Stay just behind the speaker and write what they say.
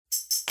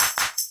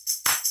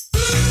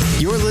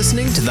You're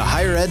listening to the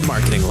Higher Ed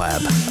Marketing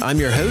Lab. I'm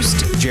your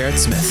host, Jarrett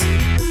Smith.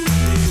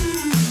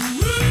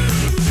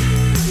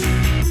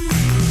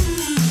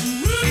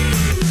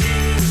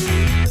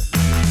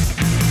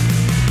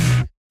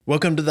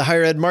 Welcome to the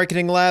Higher Ed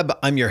Marketing Lab.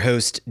 I'm your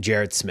host,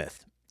 Jarrett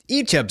Smith.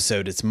 Each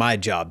episode, it's my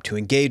job to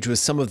engage with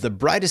some of the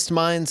brightest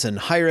minds in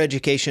higher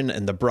education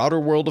and the broader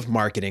world of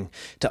marketing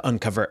to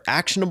uncover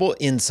actionable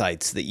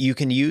insights that you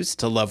can use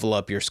to level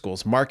up your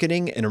school's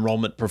marketing and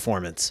enrollment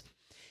performance.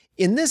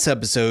 In this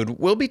episode,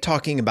 we'll be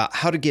talking about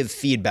how to give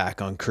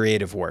feedback on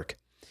creative work.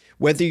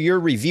 Whether you're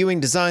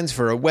reviewing designs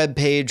for a web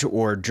page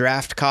or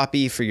draft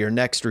copy for your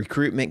next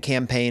recruitment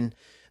campaign,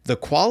 the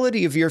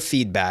quality of your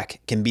feedback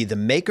can be the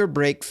make or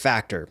break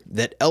factor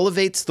that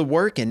elevates the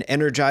work and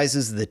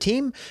energizes the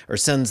team or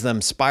sends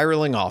them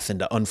spiraling off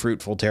into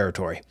unfruitful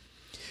territory.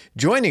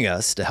 Joining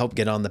us to help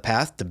get on the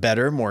path to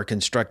better, more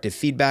constructive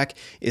feedback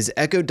is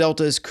Echo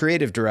Delta's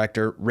creative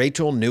director,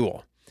 Rachel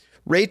Newell.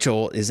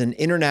 Rachel is an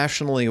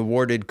internationally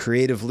awarded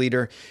creative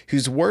leader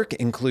whose work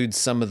includes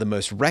some of the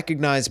most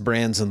recognized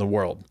brands in the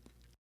world.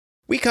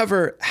 We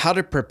cover how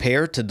to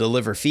prepare to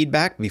deliver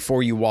feedback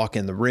before you walk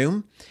in the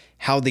room,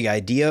 how the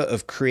idea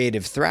of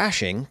creative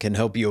thrashing can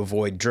help you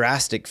avoid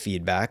drastic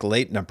feedback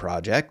late in a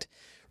project,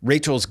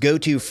 Rachel's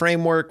go-to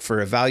framework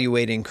for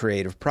evaluating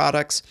creative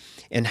products,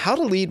 and how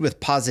to lead with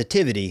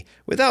positivity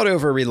without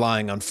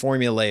over-relying on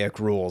formulaic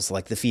rules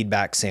like the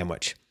feedback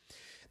sandwich.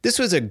 This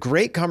was a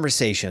great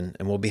conversation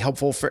and will be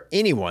helpful for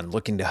anyone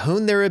looking to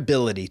hone their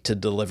ability to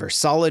deliver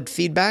solid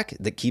feedback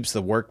that keeps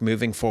the work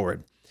moving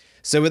forward.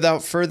 So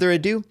without further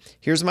ado,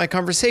 here's my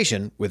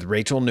conversation with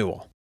Rachel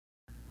Newell.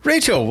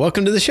 Rachel,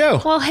 welcome to the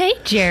show. Well, hey,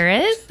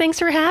 Jarrett. Thanks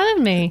for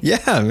having me. Yeah,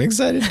 I'm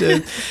excited to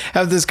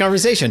have this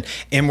conversation.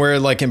 And we're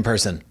like in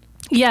person.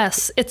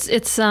 Yes, it's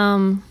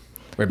We're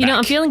back.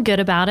 I'm feeling good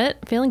about it.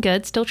 Feeling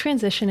good, still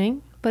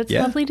transitioning. But it's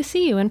lovely to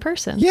see you in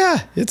person.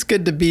 Yeah, it's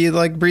good to be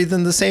like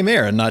breathing the same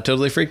air and not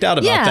totally freaked out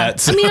about that.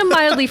 So. I mean, I'm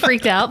mildly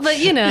freaked out, but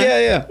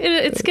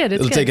it's good.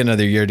 It'll take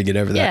another year to get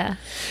over that. Yeah.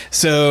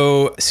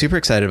 So super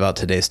excited about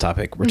today's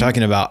topic. We're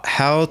talking about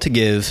how to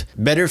give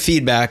better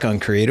feedback on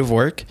creative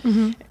work.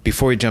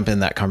 Before we jump in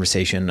that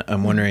conversation,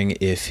 I'm wondering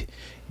if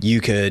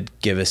you could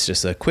give us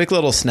just a quick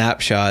little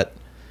snapshot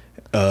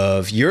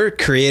of your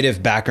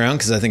creative background,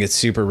 because I think it's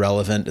super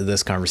relevant to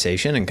this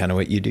conversation and kind of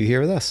what you do here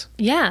with us.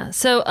 Yeah.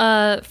 So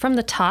from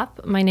the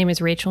top, my name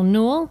is Rachel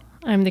Newell.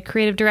 I'm the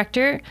creative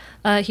director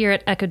here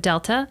at Echo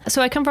Delta.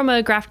 So I come from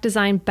a graphic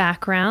design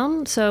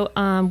background. So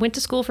went to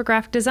school for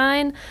graphic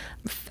design,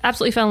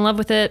 absolutely fell in love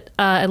with it.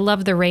 I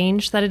love the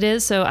range that it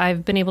is. So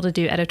I've been able to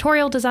do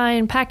editorial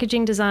design,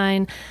 packaging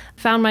design,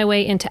 found my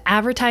way into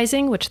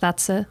advertising, which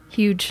that's a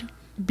huge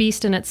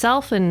beast in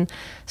itself, and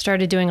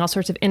started doing all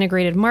sorts of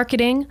integrated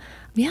marketing.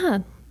 Yeah,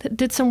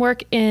 did some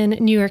work in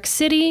New York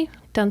City,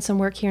 done some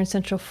work here in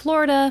Central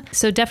Florida.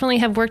 So definitely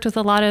have worked with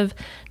a lot of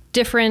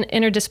different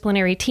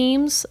interdisciplinary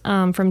teams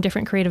from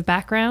different creative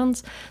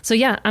backgrounds. So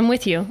yeah, I'm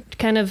with you.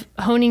 Kind of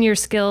honing your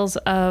skills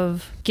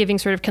of giving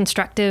sort of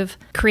constructive,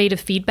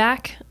 creative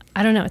feedback.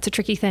 I don't know. It's a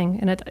tricky thing,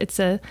 and it's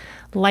a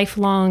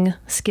lifelong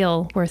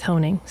skill worth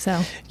honing.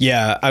 So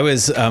yeah, I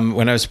was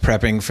when I was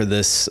prepping for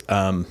this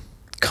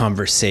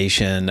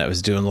conversation, I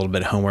was doing a little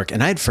bit of homework,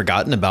 and I had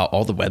forgotten about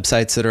all the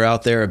websites that are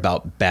out there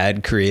about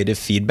bad creative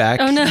feedback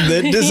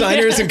that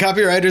designers and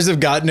copywriters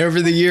have gotten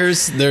over the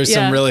years. There's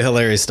some really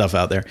hilarious stuff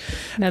out there.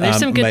 No, there's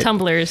some good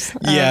tumblers.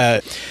 Yeah.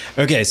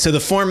 Okay. So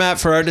the format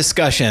for our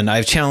discussion,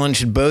 I've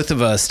challenged both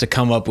of us to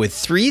come up with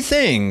 3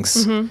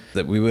 things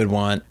that we would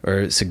want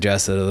or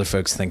suggest that other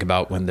folks think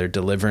about when they're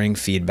delivering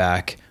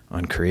feedback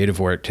on creative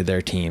work to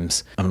their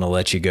teams. I'm going to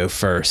let you go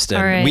first.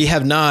 And we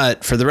have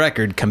not, for the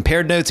record,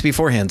 compared notes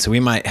beforehand. So we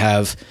might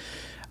have,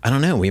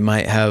 we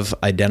might have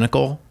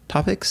identical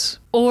topics.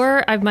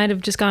 Or I might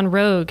have just gone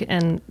rogue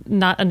and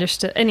not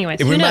understood. Anyways,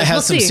 we might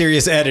have some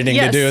serious editing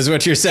to do is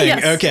what you're saying.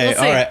 Yes, okay.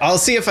 All right. I'll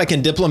see if I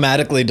can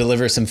diplomatically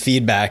deliver some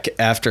feedback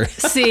after.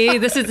 See,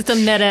 it's a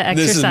meta exercise.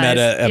 This is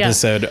meta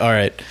episode.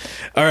 Yeah.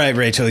 All right,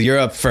 Rachel, you're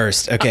up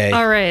first. Okay.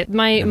 All right.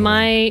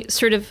 My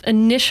sort of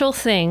initial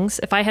things,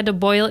 if I had to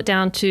boil it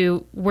down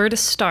to where to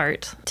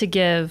start to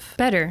give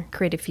better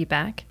creative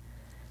feedback,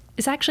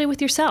 is actually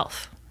with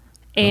yourself.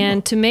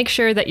 And to make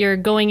sure that you're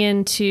going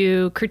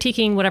into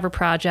critiquing whatever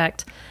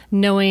project,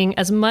 knowing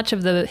as much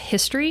of the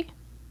history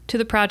to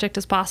the project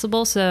as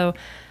possible. So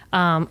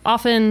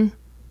often,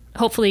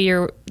 hopefully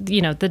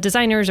the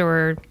designers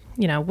or,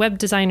 web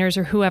designers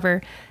or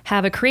whoever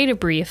have a creative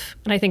brief.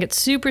 And I think it's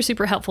super,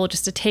 super helpful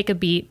just to take a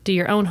beat, do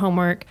your own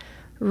homework,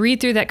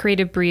 read through that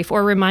creative brief,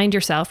 or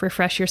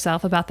refresh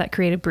yourself about that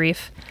creative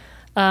brief.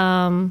 You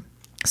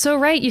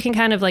can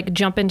kind of like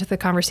jump into the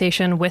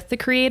conversation with the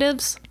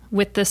creatives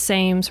with the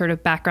same sort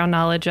of background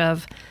knowledge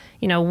of,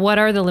 what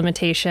are the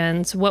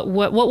limitations? What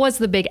was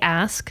the big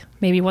ask?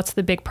 Maybe what's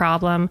the big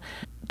problem?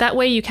 That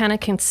way you kind of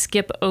can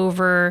skip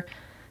over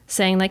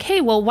saying like,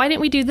 hey, well, why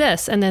didn't we do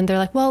this? And then they're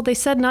like, well, they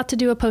said not to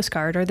do a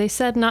postcard, or they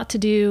said not to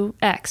do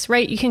X,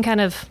 right? You can kind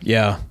of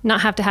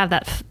not have to have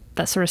that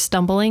sort of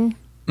stumbling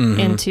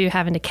into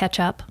having to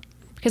catch up.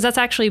 Because that's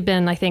actually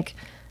been, I think,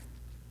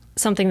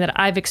 something that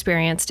I've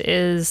experienced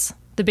is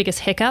the biggest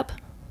hiccup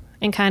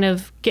in kind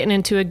of getting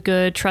into a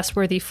good,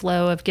 trustworthy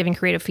flow of giving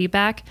creative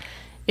feedback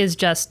is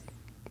just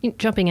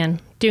jumping in,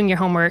 doing your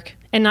homework,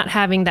 and not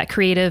having that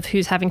creative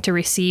who's having to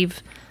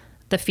receive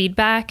the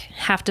feedback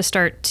have to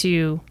start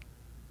to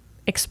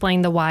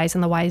explain the whys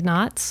and the why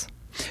nots.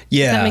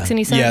 Yeah. If that makes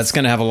any sense? Yeah, it's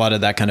going to have a lot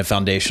of that kind of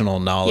foundational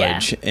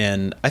knowledge. Yeah.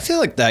 And I feel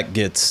like that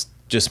gets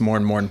just more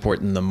and more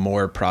important the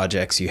more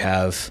projects you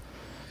have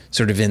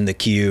sort of in the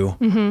queue.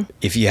 Mm-hmm.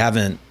 If you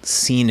haven't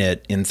seen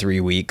it in 3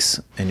 weeks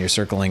and you're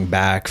circling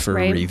back for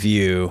a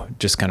review,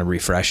 just kind of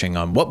refreshing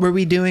on what were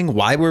we doing?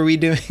 Why were we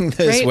doing this?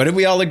 Right. What did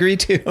we all agree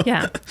to?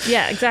 Yeah.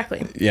 Yeah,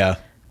 exactly. Yeah.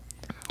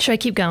 Should I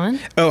keep going?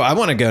 Oh, I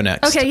want to go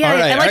next. Okay, yeah,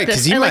 I like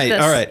this. You I like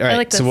this. All right. I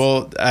like this.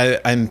 So,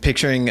 I'm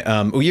picturing.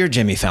 You're a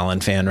Jimmy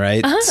Fallon fan,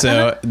 right?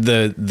 So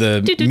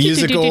the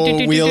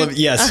musical Wheel of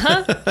yes.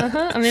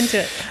 I'm into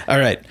it. All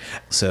right.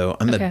 So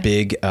I'm a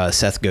big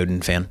Seth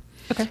Godin fan.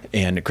 Okay.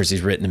 And of course,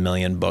 he's written a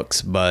million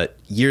books. But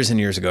years and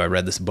years ago, I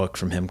read this book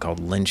from him called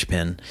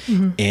Linchpin,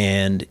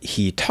 and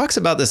he talks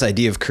about this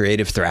idea of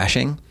creative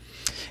thrashing,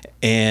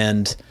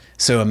 and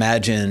so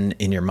imagine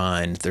in your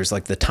mind, there's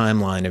like the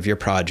timeline of your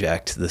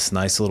project, this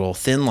nice little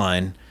thin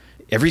line.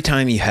 Every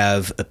time you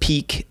have a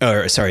tweak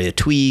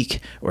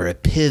or a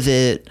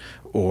pivot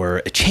or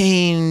a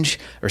change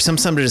or some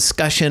sort of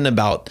discussion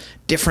about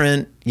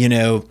different,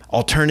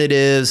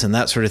 alternatives and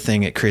that sort of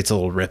thing, it creates a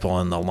little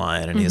ripple in the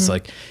line. And he's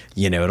like,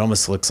 it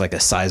almost looks like a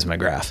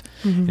seismograph.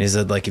 And he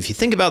said, like, if you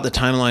think about the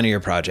timeline of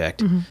your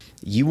project,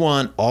 you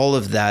want all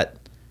of that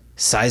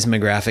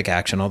seismographic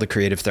action, all the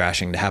creative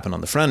thrashing to happen on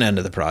the front end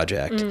of the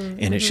project.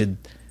 And it should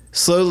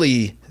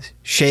slowly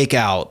shake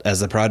out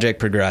as the project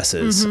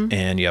progresses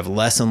and you have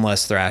less and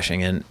less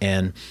thrashing.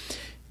 And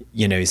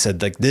he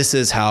said, like, this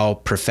is how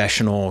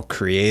professional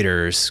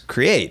creators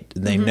create.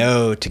 They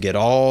know to get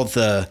all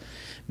the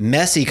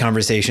messy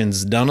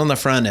conversations done on the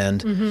front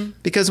end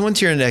because once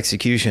you're into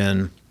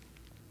execution,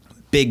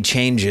 big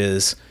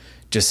changes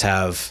just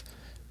have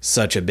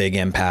such a big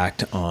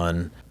impact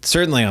on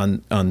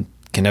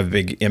can have a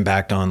big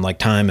impact on like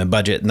time and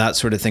budget and that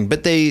sort of thing.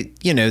 But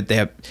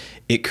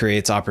it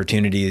creates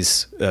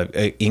opportunities,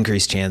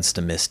 increased chance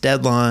to miss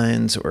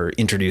deadlines or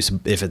introduce,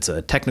 if it's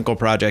a technical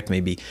project,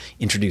 maybe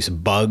introduce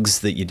bugs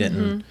that you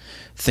didn't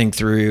think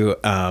through.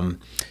 And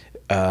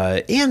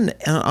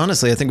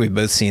honestly, I think we've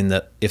both seen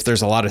that if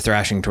there's a lot of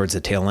thrashing towards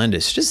the tail end,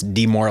 it just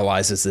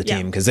demoralizes the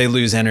team because they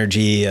lose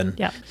energy. And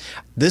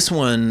this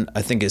one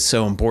I think is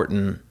so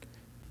important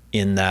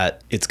in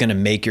that it's going to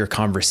make your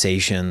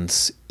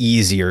conversations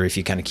easier if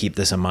you kind of keep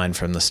this in mind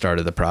from the start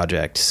of the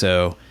project.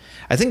 So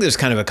I think there's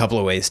kind of a couple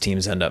of ways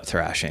teams end up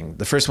thrashing.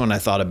 The first one I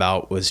thought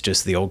about was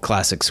just the old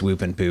classic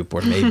swoop and poop,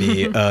 where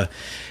maybe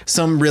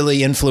some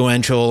really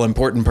influential,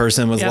 important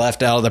person was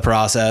left out of the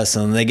process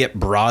and they get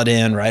brought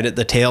in right at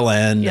the tail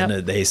end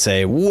and they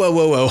say,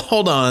 whoa,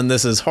 hold on,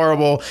 this is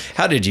horrible.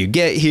 How did you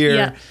get here?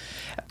 Yeah.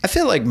 I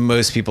feel like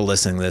most people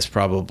listening to this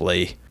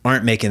probably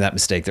aren't making that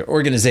mistake. They're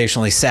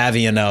organizationally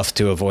savvy enough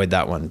to avoid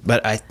that one.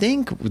 But I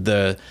think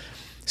the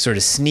sort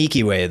of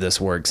sneaky way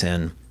this works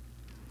in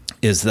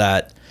is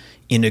that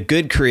in a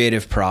good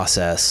creative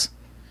process,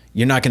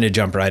 you're not going to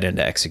jump right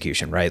into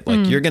execution, right?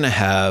 Like you're going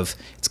to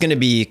it's going to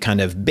be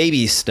kind of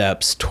baby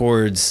steps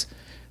towards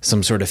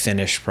some sort of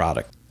finished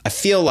product. I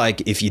feel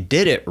like if you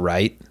did it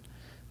right,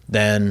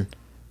 then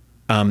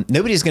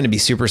nobody's going to be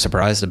super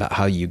surprised about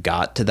how you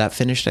got to that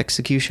finished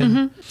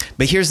execution.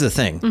 But here's the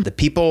thing. The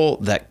people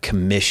that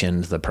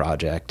commissioned the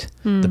project,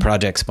 the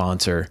project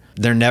sponsor,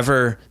 they're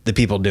never the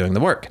people doing the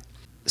work.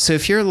 So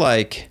if you're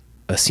like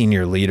a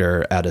senior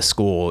leader at a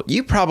school,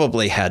 you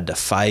probably had to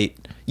fight.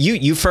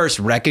 You first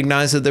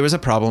recognized that there was a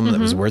problem that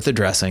was worth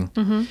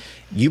addressing.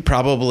 You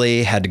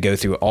probably had to go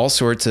through all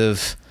sorts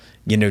of,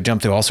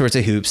 jump through all sorts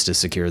of hoops to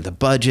secure the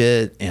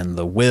budget and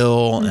the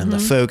will and the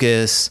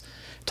focus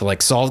to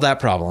like solve that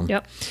problem.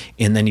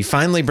 And then you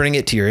finally bring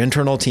it to your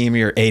internal team,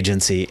 your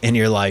agency, and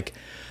you're like,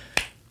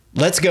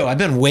 let's go. I've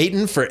been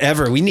waiting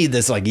forever. We need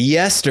this like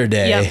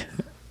yesterday.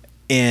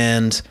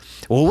 And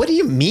well, what do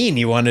you mean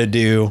you want to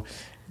do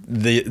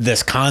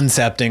this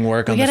concepting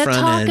work on the front end?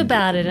 We gotta talk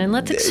about it and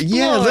let's explore.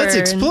 Yeah, let's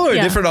explore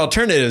different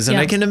alternatives. And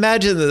I can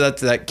imagine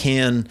that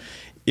can,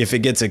 if it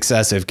gets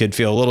excessive, could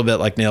feel a little bit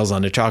like nails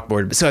on a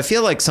chalkboard. So I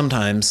feel like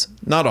sometimes,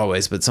 not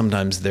always, but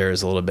sometimes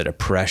there's a little bit of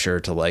pressure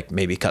to like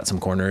maybe cut some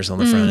corners on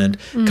the front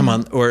end. Come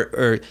on.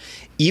 Or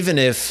even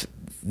if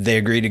they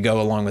agree to go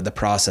along with the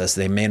process,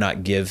 they may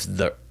not give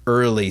the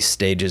early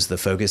stages the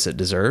focus it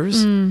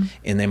deserves. And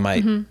they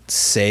might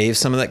save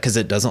some of that because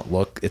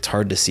it's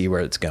hard to see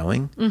where it's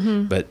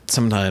going. But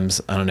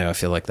sometimes, I don't know, I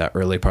feel like that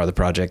early part of the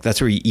project,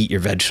 that's where you eat your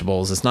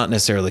vegetables. It's not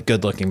necessarily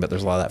good looking, but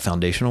there's a lot of that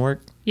foundational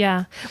work.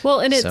 Yeah. Well,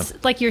 and it's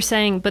like you're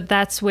saying, but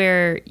that's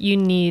where you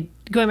need,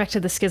 going back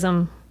to the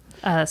schism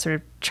sort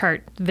of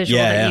chart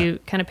visual that you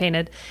kind of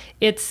painted.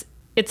 It's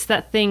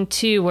that thing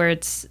too, where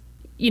it's,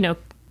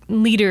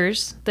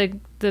 leaders,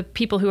 the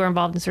people who are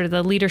involved in sort of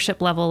the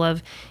leadership level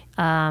of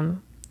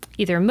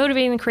either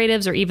motivating the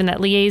creatives or even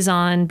that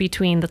liaison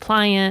between the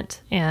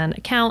client and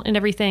account and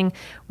everything,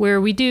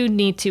 where we do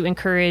need to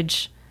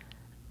encourage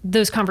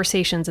those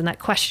conversations and that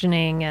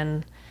questioning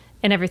and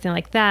everything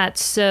like that.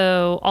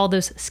 So all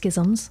those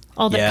schisms,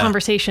 all that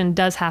conversation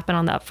does happen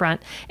on the upfront.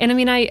 And I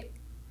mean, I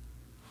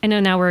know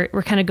now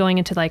we're kind of going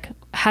into like,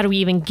 how do we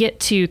even get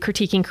to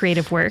critiquing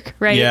creative work,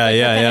 right?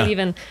 Kind of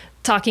even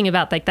talking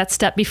about like that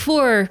step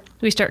before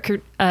we start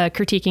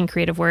critiquing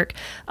creative work.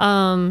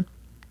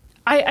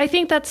 I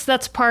think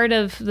that's part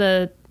of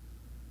the,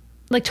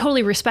 like,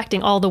 totally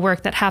respecting all the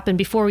work that happened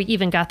before we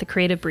even got the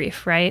creative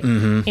brief, right?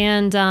 Mm-hmm.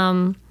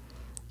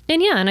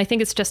 And I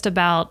think it's just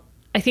about,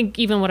 I think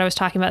even what I was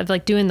talking about,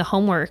 like doing the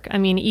homework. I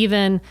mean,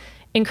 even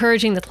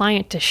encouraging the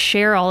client to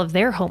share all of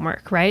their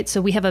homework, right? So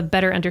we have a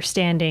better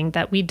understanding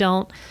that we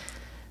don't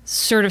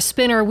sort of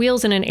spin our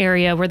wheels in an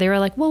area where they were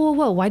like,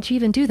 whoa, why'd you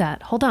even do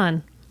that? Hold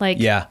on. Like,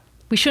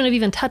 we shouldn't have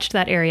even touched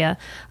that area.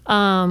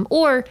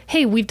 Or,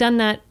 hey, we've done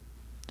that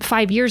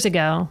 5 years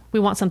ago. We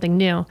want something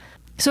new.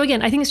 So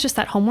again, I think it's just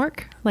that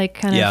homework, like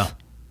kind of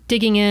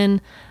digging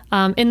in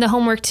the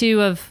homework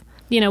too of,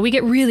 we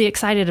get really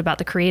excited about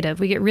the creative.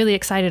 We get really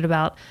excited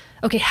about,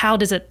 okay, how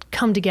does it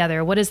come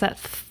together? What is that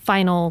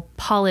final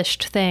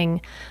polished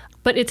thing?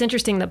 But it's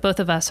interesting that both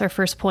of us, our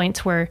first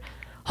points were,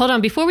 hold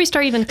on, before we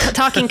start even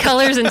talking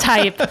colors and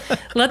type,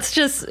 let's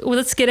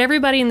get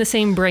everybody in the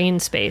same brain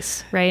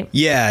space, right?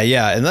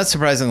 Yeah. And that's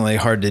surprisingly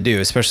hard to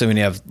do, especially when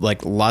you have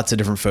like lots of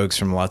different folks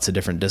from lots of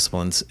different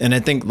disciplines. And I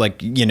think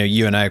like,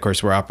 you and I, of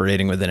course, we're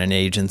operating within an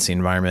agency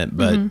environment,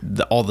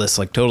 but all this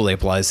like totally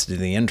applies to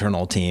the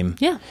internal team.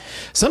 Yeah.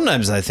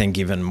 Sometimes I think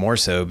even more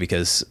so,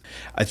 because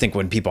I think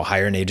when people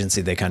hire an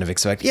agency, they kind of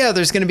expect,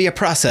 there's going to be a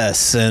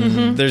process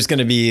and there's going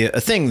to be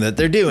a thing that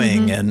they're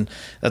doing. And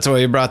that's why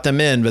we brought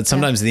them in. But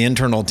sometimes the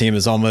internal team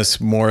is almost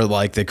more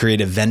like the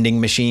creative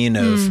vending machine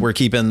of we're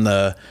keeping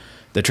the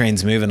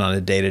trains moving on a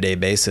day-to-day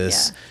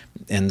basis.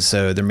 And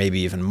so there may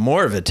be even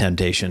more of a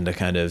temptation to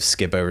kind of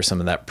skip over some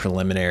of that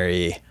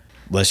preliminary,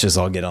 let's just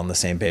all get on the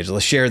same page.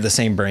 Let's share the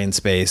same brain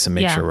space and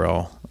make sure we're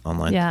all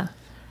online. Yeah.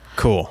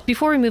 Cool.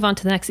 Before we move on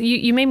to the next,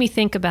 you made me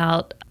think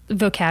about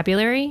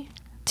vocabulary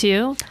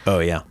too. Oh,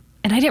 yeah.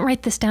 And I didn't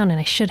write this down, and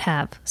I should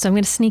have. So I'm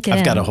going to sneak it in.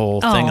 I've got a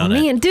whole thing on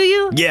it. Do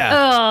you? Yeah.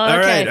 Oh,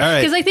 okay. All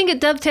right. Because I think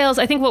it dovetails.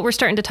 I think what we're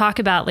starting to talk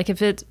about, like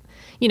if it's,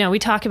 we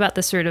talk about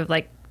this sort of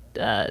like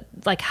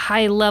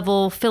high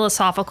level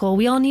philosophical,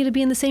 we all need to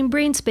be in the same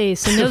brain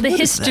space and know the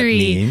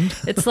history.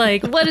 It's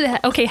like,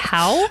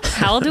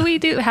 how do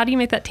you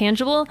make that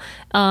tangible?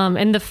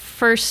 And the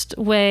first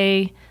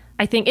way,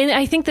 I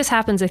think this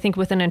happens,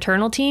 with an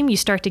internal team, you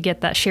start to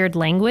get that shared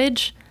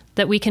language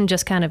that we can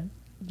just kind of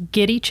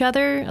get each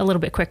other a little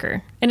bit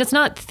quicker. And it's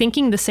not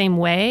thinking the same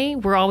way.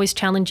 We're always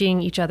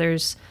challenging each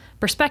other's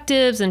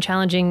perspectives and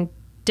challenging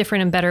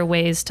different and better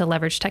ways to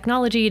leverage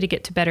technology to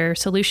get to better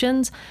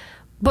solutions.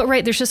 But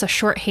there's just a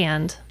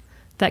shorthand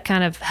that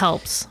kind of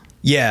helps.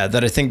 Yeah,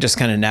 that I think just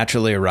kind of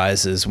naturally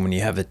arises when you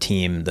have a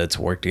team that's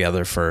worked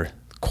together for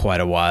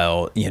quite a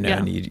while,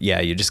 and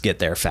you just get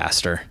there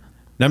faster.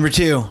 Number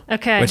 2.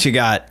 Okay. What you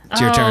got?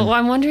 It's your turn. Well,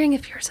 I'm wondering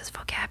if yours is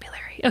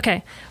vocabulary.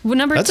 Okay. Well,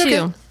 number That's 2.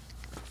 Okay.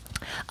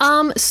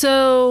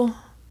 So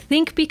I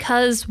think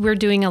because we're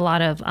doing a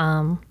lot of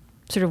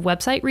sort of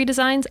website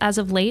redesigns as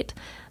of late,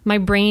 my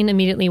brain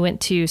immediately went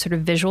to sort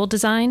of visual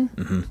design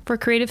for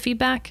creative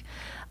feedback.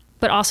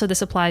 But also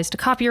this applies to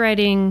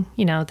copywriting.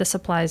 This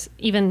applies,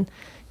 even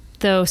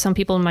though some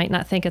people might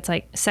not think it's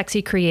like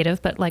sexy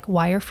creative, but like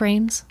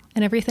wireframes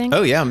and everything.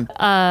 Oh,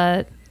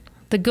 yeah.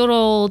 The good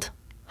old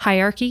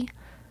hierarchy,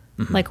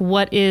 like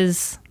what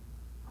is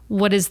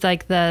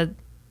like the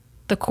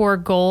core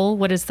goal,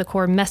 what is the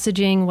core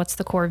messaging, what's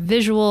the core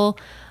visual,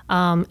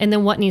 and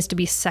then what needs to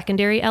be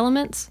secondary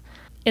elements.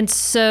 And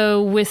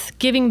so with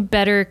giving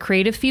better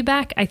creative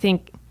feedback, I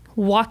think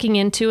walking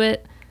into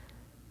it,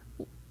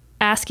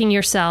 asking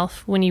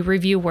yourself when you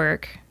review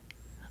work,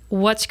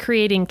 what's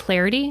creating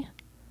clarity?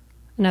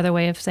 Another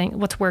way of saying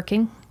what's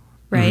working,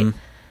 right?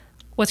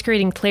 What's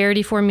creating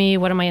clarity for me?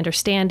 What am I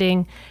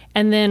understanding?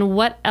 And then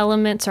what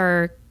elements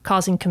are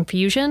causing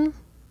confusion?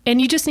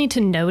 And you just need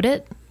to note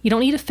it. You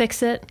don't need to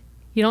fix it.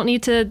 You don't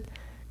need to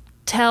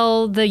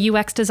tell the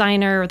UX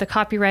designer or the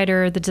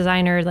copywriter or the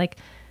designer, like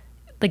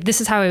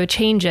this is how I would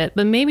change it,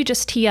 but maybe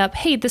just tee up,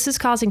 hey, this is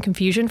causing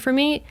confusion for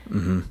me.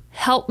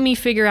 Help me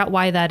figure out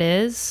why that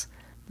is.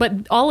 But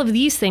all of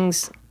these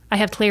things I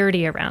have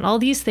clarity around. All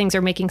these things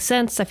are making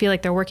sense. I feel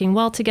like they're working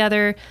well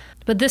together,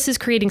 but this is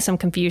creating some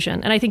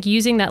confusion. And I think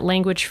using that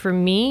language for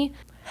me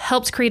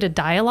helps create a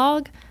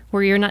dialogue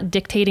where you're not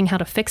dictating how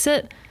to fix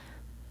it,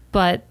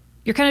 but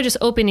you're kind of just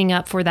opening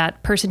up for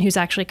that person who's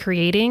actually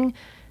creating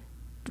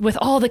with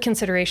all the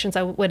considerations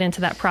I went into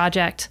that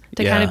project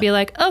to kind of be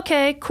like,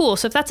 okay, cool.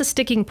 So if that's a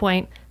sticking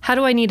point, how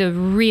do I need to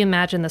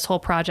reimagine this whole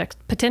project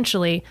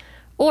potentially?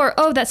 Or,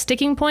 that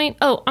sticking point,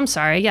 I'm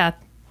sorry. Yeah.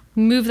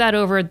 Move that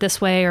over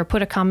this way or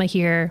put a comma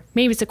here.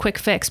 Maybe it's a quick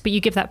fix, but you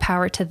give that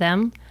power to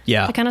them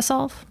to kind of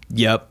solve.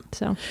 Yep.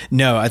 So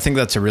no, I think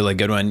that's a really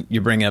good one.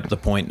 You bring up the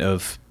point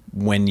of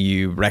when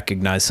you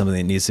recognize something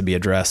that needs to be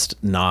addressed,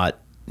 not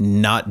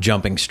not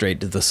jumping straight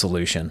to the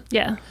solution.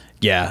 Yeah.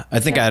 Yeah. I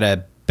think I had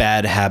a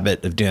bad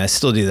habit of doing, I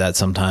still do that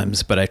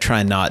sometimes, but I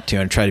try not to,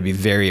 and try to be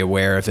very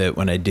aware of it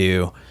when I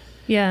do.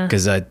 Yeah.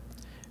 Because I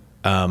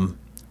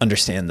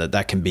understand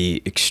that can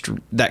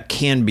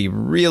be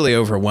really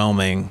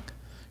overwhelming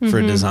for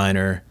a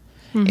designer.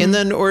 And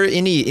then, or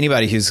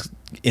anybody who's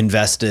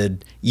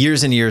invested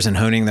years and years in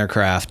honing their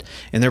craft,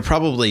 and they're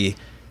probably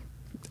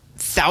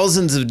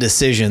thousands of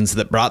decisions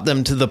that brought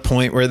them to the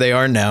point where they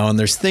are now. And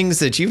there's things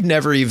that you've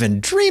never even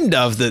dreamed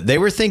of that they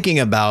were thinking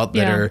about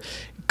that are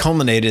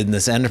culminated in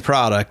this end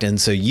product. And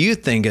so you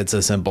think it's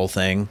a simple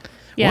thing.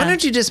 Yeah. Why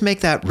don't you just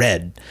make that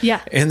red?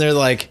 Yeah. And they're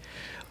like,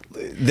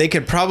 they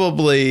could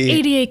probably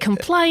ADA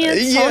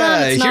compliance. Hold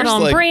on, it's not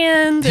on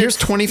brand. Here's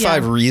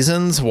 25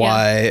 reasons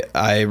why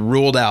I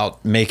ruled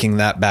out making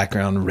that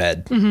background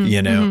red,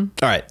 you know?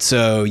 All right.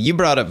 So you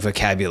brought up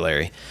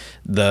vocabulary.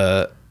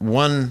 The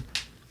one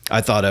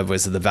I thought of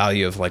was the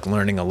value of like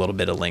learning a little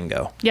bit of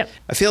lingo. Yep.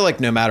 I feel like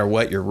no matter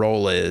what your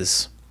role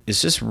is,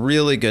 it's just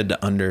really good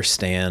to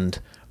understand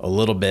a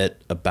little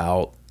bit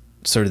about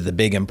sort of the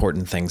big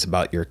important things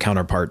about your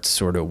counterpart's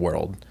sort of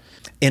world.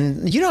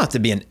 And you don't have to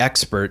be an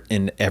expert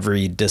in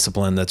every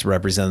discipline that's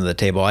represented at the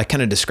table. I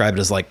kind of describe it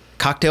as like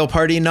cocktail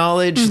party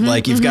knowledge.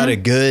 Like you've got a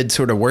good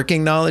sort of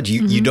working knowledge.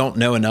 You don't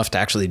know enough to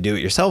actually do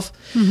it yourself,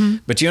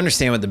 but you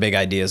understand what the big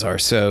ideas are.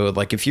 So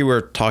like if you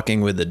were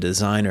talking with a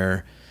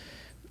designer,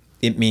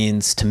 it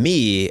means to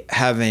me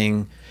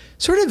having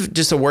sort of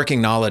just a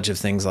working knowledge of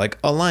things like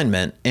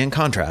alignment and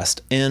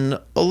contrast and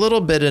a little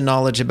bit of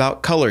knowledge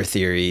about color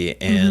theory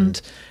and,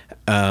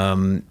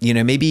 you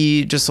know,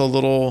 maybe just a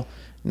little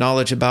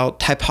knowledge about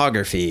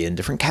typography and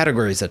different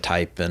categories of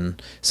type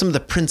and some of the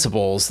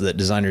principles that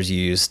designers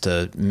use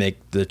to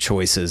make the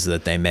choices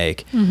that they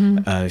make.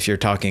 If you're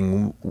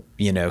talking,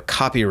 you know,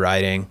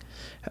 copywriting,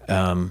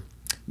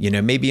 you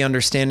know, maybe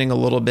understanding a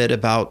little bit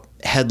about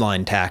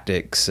headline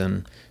tactics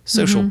and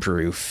social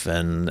proof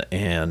and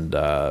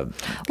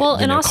well,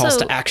 and also calls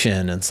to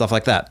action and stuff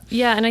like that.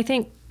 Yeah. And I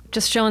think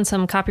just showing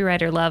some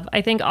copywriter love,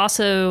 I think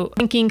also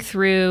thinking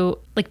through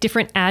like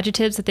different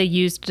adjectives that they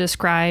use to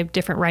describe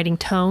different writing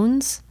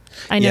tones.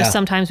 I know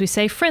sometimes we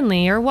say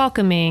friendly or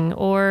welcoming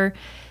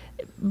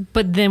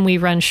but then we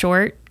run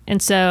short.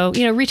 And so,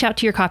 you know, reach out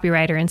to your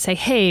copywriter and say,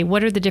 hey,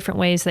 what are the different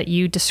ways that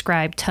you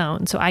describe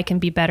tone so I can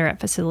be better at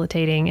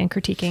facilitating and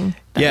critiquing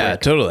that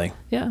work. Totally.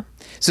 Yeah.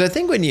 So I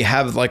think when you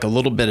have like a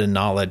little bit of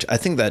knowledge, I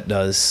think that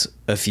does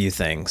a few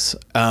things.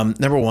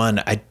 Number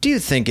one, I do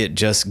think it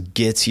just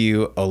gets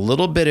you a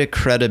little bit of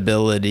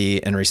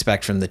credibility and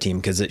respect from the team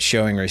because it's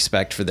showing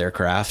respect for their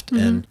craft.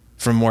 And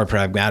from a more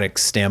pragmatic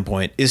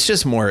standpoint, it's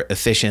just more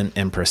efficient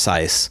and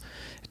precise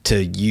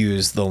to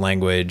use the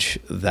language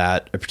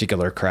that a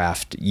particular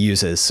craft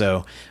uses.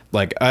 So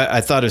like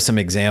I thought of some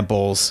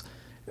examples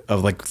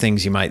of like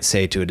things you might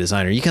say to a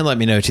designer. You can let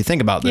me know what you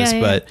think about this,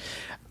 but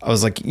I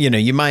was like, you know,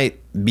 you might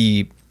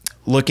be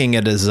looking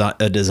at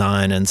a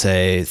design and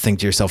think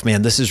to yourself,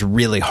 man, this is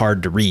really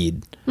hard to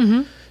read.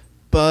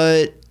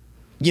 But,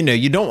 you know,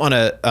 you don't want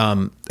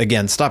to,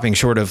 again, stopping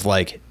short of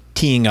like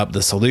teeing up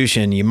the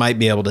solution, you might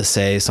be able to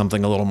say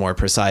something a little more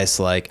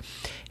precise like,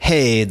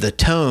 hey, the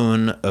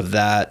tone of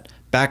that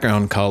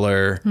background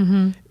color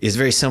is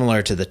very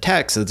similar to the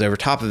text that's over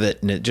top of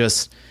it. And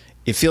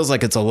it feels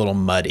like it's a little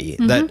muddy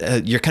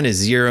that you're kind of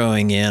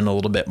zeroing in a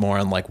little bit more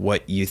on like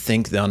what you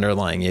think the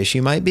underlying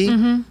issue might be.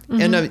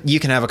 And you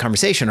can have a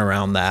conversation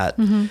around that.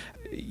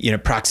 You know,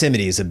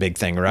 proximity is a big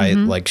thing, right?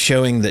 Like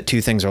showing that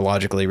two things are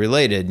logically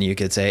related. And you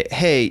could say,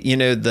 hey, you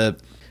know,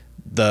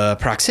 the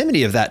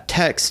proximity of that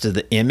text to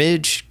the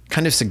image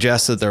kind of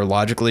suggests that they're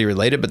logically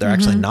related, but they're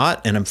actually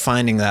not. And I'm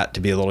finding that to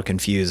be a little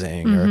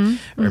confusing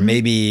or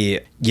maybe,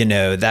 you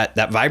know,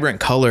 that vibrant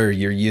color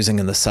you're using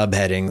in the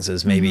subheadings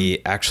is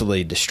maybe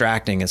actually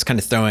distracting. It's kind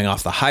of throwing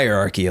off the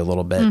hierarchy a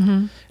little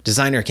bit.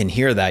 Designer can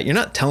hear that. You're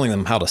not telling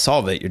them how to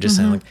solve it. You're just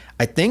saying like,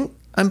 I think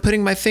I'm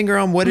putting my finger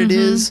on what it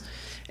is.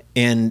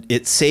 And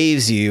it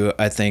saves you,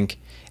 I think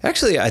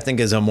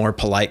is a more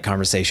polite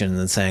conversation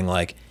than saying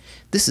like,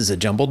 this is a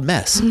jumbled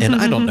mess and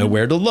I don't know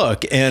where to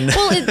look. And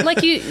well,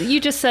 like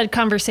you just said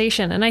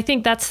conversation. And I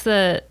think that's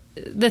the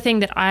thing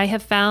that I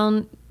have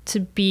found to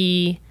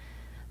be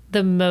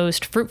the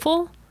most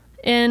fruitful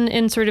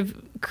in sort of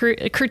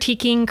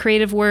critiquing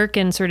creative work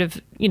and sort of,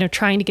 you know,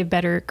 trying to give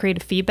better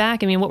creative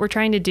feedback. I mean, what we're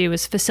trying to do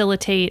is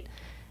facilitate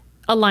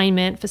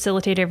alignment,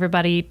 facilitate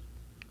everybody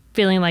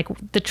feeling like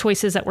the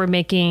choices that we're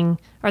making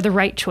are the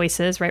right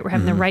choices, right? We're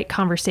having the right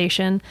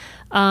conversation.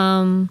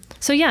 So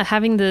yeah,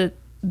 having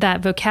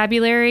that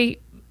vocabulary,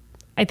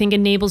 I think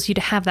enables you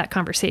to have that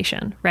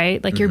conversation,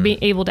 right? Like you're being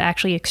able to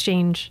actually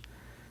exchange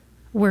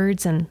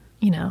words and,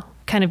 you know,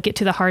 kind of get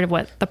to the heart of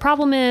what the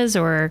problem is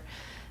or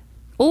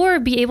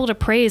be able to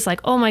praise like,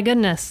 oh my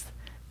goodness,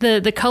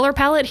 the color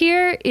palette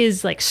here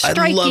is like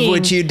striking. I love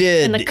what you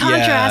did. And the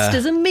contrast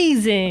is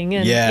amazing.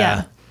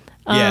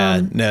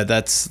 And no,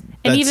 that's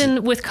and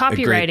even with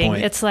copywriting,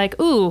 it's like,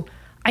 ooh,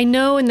 I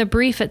know in the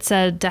brief it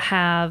said to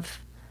have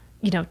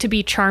to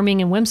be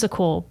charming and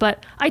whimsical,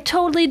 but I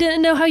totally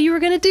didn't know how you were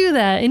going to do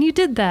that. And you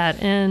did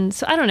that. And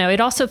so I don't know,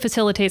 it also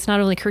facilitates not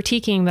only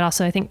critiquing, but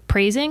also I think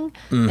praising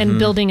and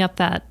building up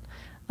that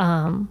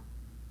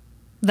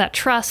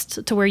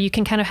trust to where you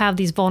can kind of have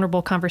these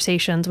vulnerable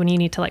conversations when you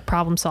need to like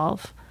problem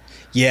solve.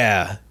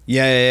 Yeah.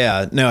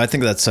 No, I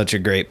think that's such a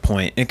great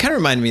point. It kind of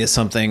reminded me of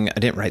something. I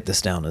didn't write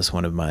this down as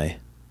one of my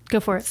Go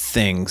for it.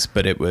 things,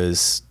 but it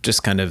was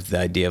just kind of the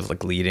idea of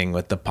like leading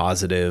with the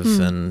positive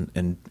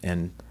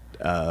and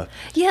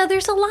yeah,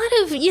 there's a lot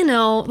of,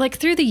 like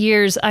through the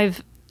years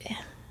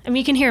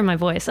you can hear in my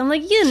voice. I'm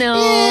like,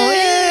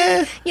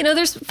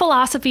 there's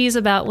philosophies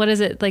about what is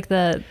it, like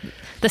the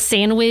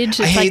sandwich.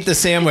 I hate the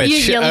sandwich.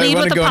 You lead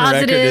with a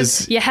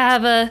positive. You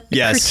have a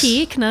Yes.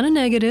 critique, not a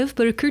negative,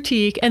 but a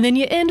critique. And then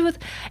you end with,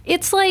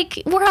 it's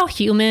like, we're all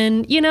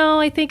human.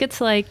 I think it's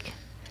like,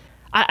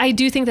 I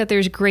do think that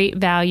there's great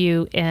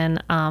value in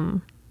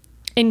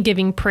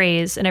giving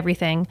praise and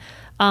everything.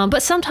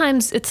 But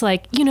sometimes it's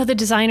like, the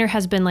designer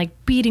has been like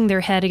beating their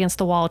head against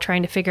the wall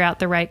trying to figure out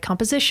the right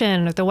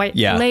composition or the right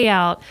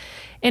layout.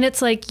 And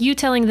it's like you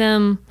telling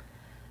them,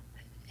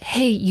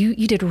 hey,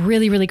 you did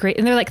really, really great.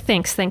 And they're like,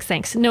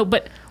 thanks. No,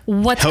 but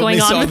what's Help going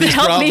me on solve with these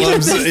help me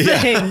with problems.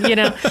 this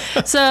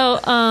thing, So,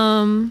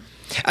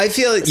 I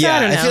feel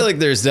I feel like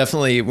there's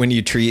definitely, when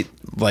you treat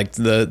like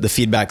the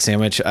feedback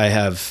sandwich, I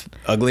have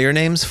uglier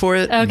names for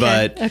it. Okay,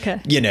 But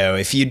okay.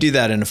 If you do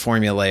that in a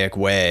formulaic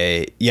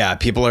way,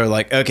 people are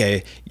like,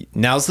 okay,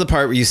 now's the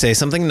part where you say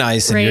something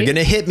nice and you're Right. going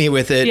to hit me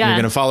with it. Yeah. And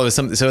you're going to follow with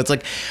something. So it's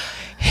like,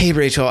 hey,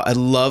 Rachel, I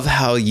love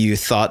how you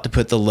thought to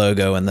put the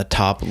logo in the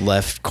top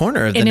left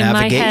corner of the and in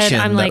navigation. my head,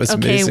 I'm That like, was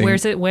okay, amazing.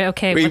 where's it?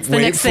 Okay, Wait- what's the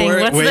wait next for thing?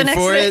 it, What's wait the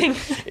next for thing?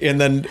 it. And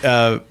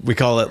then we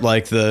call it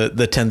like the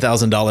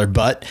 $10,000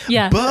 but.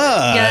 Yeah.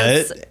 But.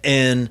 Yes.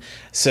 And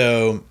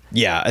so,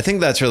 I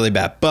think that's really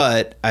bad.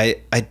 But I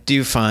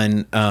do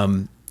find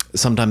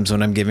sometimes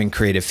when I'm giving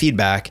creative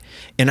feedback,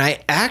 and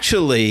I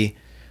actually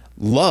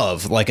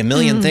love like a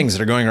million things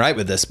that are going right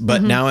with this,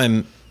 but now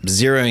I'm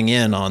zeroing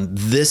in on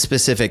this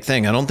specific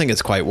thing. I don't think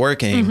it's quite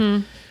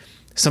working.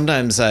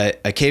 Sometimes I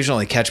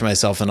occasionally catch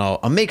myself and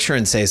I'll make sure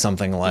and say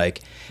something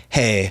like,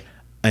 hey,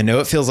 I know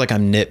it feels like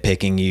I'm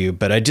nitpicking you,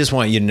 but I just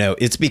want you to know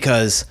it's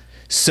because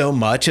so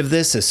much of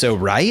this is so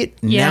right.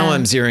 Yeah. Now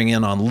I'm zeroing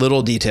in on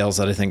little details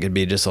that I think could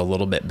be just a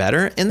little bit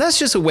better. And that's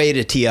just a way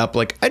to tee up,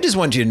 like, I just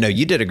want you to know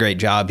you did a great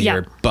job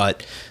here,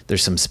 but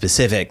there's some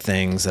specific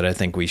things that I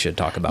think we should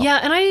talk about. Yeah,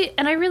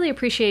 and I really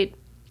appreciate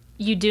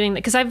you doing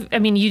that, because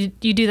you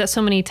do that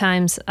so many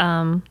times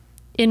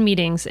in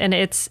meetings, and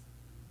it's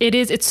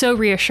so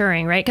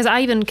reassuring, right? Because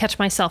I even catch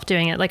myself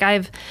doing it. Like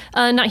I've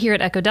not here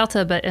at Echo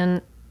Delta, but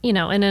in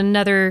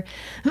another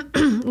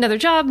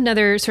job,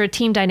 another sort of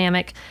team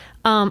dynamic.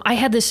 I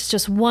had this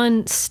just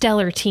one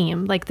stellar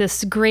team, like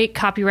this great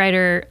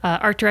copywriter,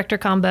 art director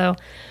combo,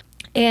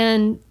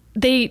 and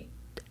they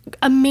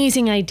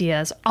amazing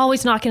ideas,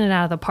 always knocking it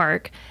out of the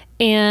park.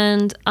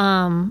 And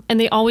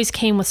they always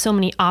came with so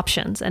many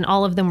options, and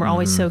all of them were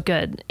always so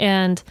good.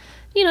 And,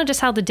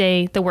 just how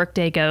the work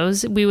day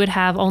goes, we would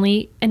have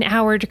only an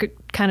hour to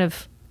kind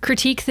of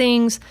critique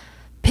things,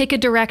 pick a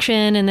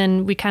direction, and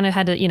then we kind of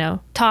had to,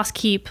 toss,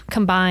 keep,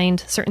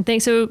 combined certain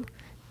things. So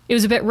it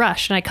was a bit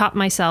rushed, and I caught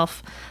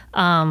myself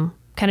kind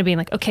of being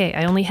like, okay,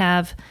 I only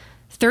have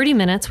 30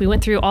 minutes. We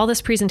went through all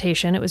this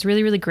presentation. It was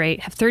really, really great.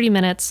 Have 30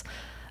 minutes.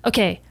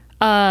 Okay,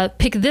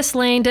 pick this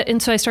lane.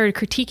 And so I started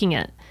critiquing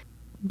it.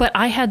 But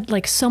I had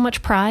like so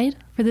much pride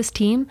for this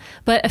team.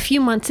 But a few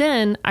months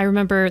in, I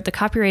remember the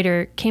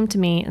copywriter came to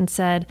me and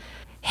said,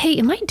 hey,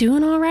 am I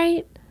doing all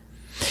right?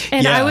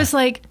 And I was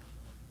like,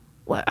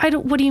 what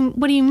do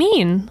you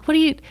mean?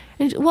 I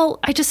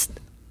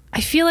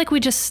feel like we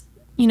just,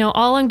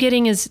 all I'm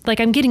getting is like,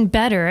 I'm getting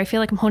better. I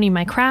feel like I'm honing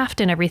my craft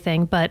and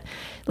everything, but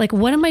like,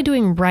 what am I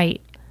doing right?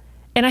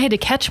 And I had to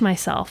catch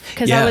myself,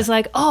 because I was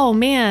like, oh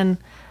man,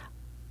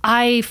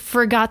 I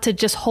forgot to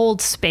just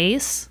hold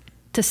space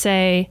to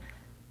say,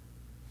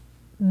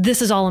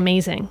 this is all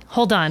amazing.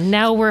 Hold on.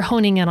 Now we're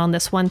honing in on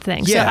this one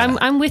thing. Yeah. So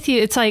I'm with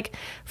you. It's like,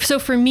 so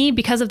for me,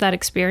 because of that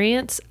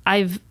experience,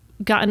 I've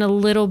gotten a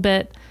little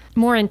bit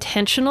more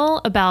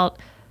intentional about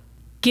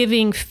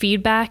giving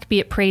feedback, be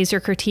it praise or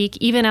critique,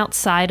 even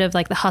outside of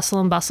like the hustle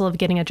and bustle of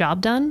getting a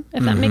job done,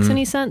 if that makes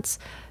any sense.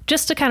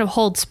 Just to kind of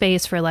hold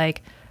space for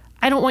like,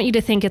 I don't want you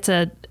to think it's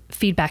a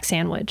feedback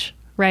sandwich,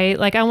 right?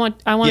 Like I want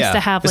us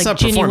to have it's like not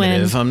genuine.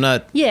 performative. I'm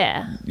not.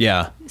 Yeah.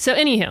 Yeah. So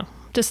anywho,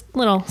 just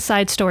little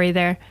side story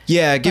there.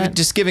 Yeah,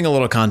 just giving a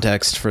little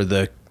context for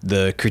the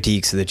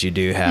critiques that you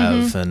do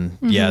have, and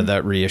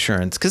that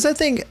reassurance. Because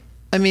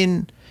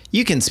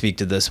you can speak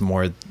to this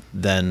more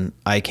than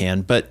I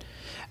can, but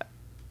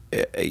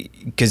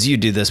because you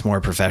do this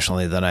more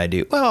professionally than I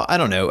do. Well, I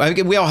don't know.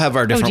 We all have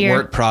our different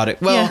work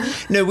product. Well,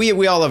 no,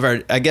 we all have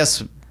our, I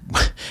guess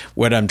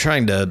what I'm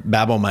trying to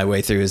babble my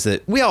way through is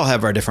that we all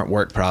have our different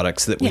work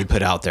products that we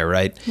put out there,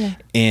 right? Yeah.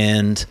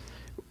 And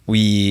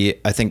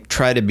I think,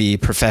 try to be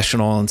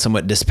professional and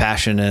somewhat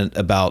dispassionate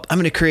about, I'm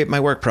going to create my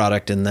work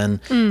product and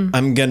then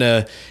I'm going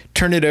to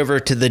turn it over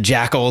to the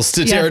jackals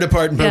to tear it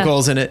apart and poke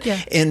holes in it.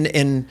 Yeah.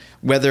 And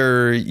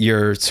whether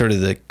you're sort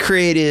of the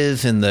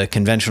creative in the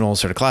conventional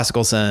sort of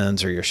classical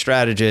sense, or you're a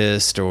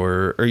strategist,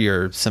 or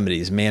you're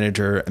somebody's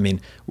manager, I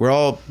mean, we're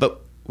all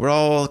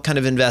kind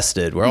of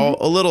invested. We're all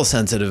a little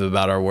sensitive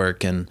about our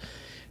work, and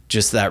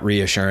just that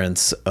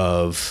reassurance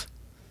of,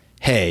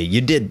 hey,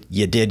 you did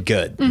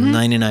good.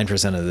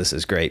 99% of this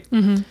is great.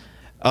 I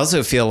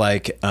also feel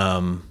like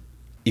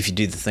if you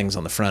do the things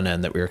on the front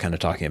end that we were kind of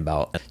talking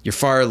about, you're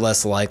far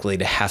less likely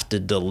to have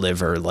to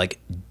deliver like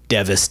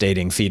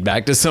devastating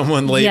feedback to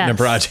someone late in a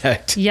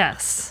project.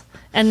 Yes.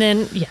 And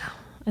then,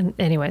 and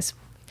anyways,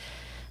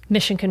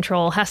 mission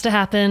control has to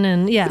happen,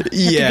 and have to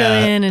go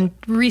in and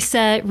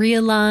reset,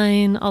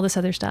 realign, all this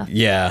other stuff.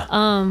 Yeah.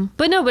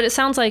 But it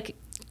sounds like,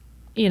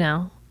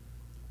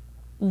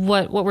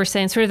 what we're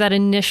saying, sort of that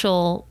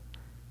initial,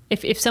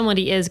 if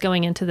somebody is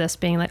going into this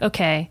being like,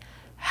 okay,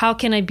 how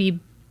can I be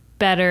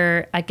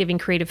better at giving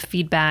creative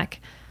feedback?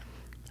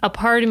 A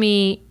part of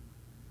me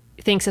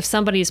thinks if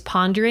somebody's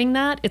pondering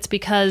that, it's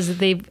because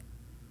they've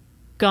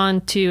gone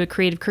to a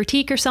creative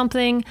critique or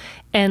something,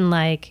 and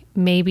like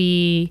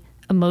maybe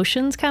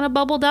emotions kind of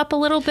bubbled up a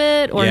little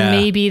bit, or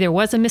maybe there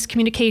was a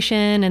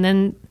miscommunication and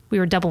then we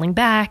were doubling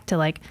back to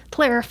like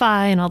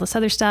clarify and all this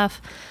other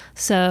stuff.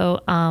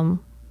 So,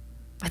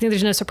 I think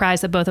there's no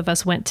surprise that both of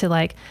us went to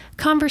like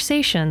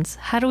conversations.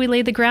 How do we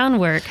lay the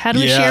groundwork? How do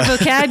we share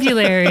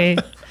vocabulary?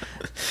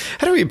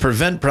 How do we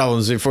prevent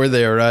problems before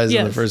they arise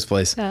in the first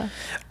place? Yeah.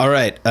 All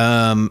right.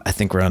 I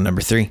think we're on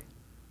number 3.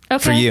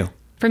 Okay. For you.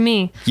 For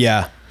me.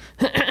 Yeah.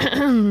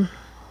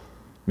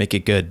 Make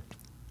it good.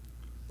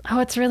 Oh,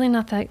 it's really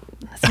not that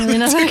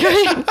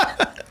great.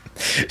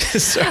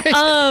 Sorry.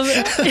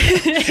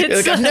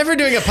 Like, I'm never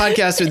doing a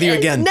podcast with you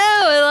again. No,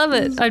 I love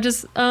it. I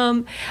just,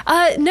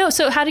 no.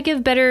 So how to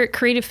give better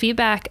creative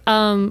feedback.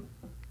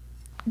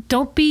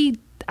 Don't be,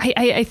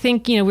 I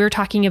think, we were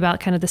talking about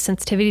kind of the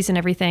sensitivities and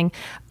everything.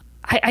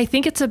 I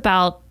think it's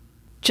about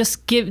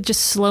just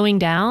slowing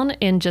down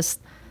and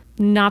just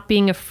not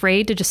being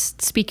afraid to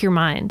just speak your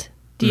mind.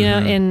 Do you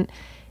know?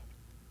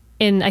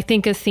 And I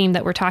think a theme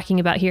that we're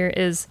talking about here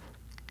is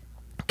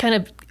kind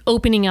of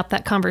opening up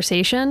that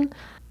conversation.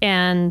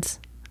 And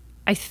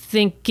I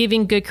think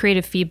giving good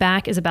creative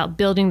feedback is about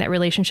building that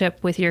relationship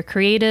with your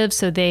creative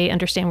so they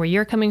understand where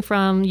you're coming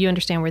from, you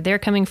understand where they're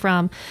coming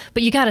from.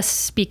 But you got to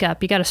speak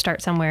up. You got to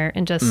start somewhere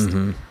and just,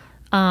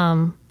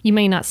 you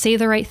may not say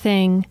the right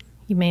thing.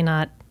 You may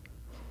not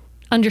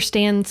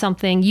understand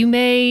something. You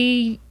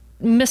may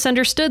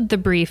misunderstood the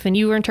brief and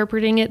you were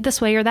interpreting it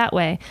this way or that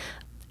way.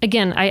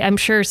 Again, I'm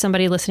sure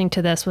somebody listening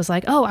to this was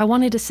like, oh, I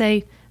wanted to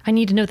say, I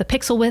need to know the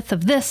pixel width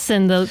of this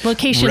and the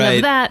location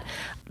of that.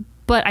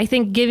 But I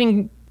think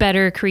giving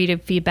better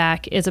creative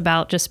feedback is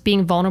about just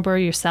being vulnerable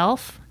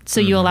yourself. So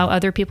you allow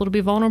other people to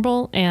be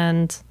vulnerable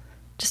and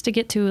just to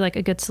get to like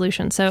a good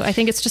solution. So I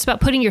think it's just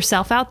about putting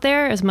yourself out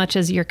there as much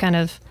as you're kind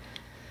of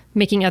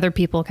making other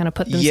people kind of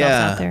put themselves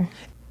out there.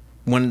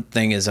 One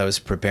thing as I was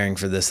preparing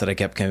for this that I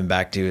kept coming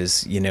back to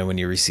is, when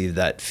you receive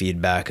that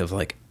feedback of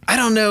like, I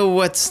don't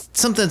know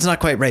something's not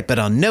quite right, but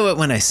I'll know it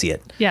when I see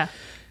it. Yeah.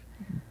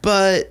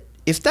 But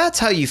if that's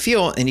how you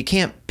feel and you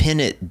can't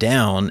pin it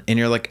down and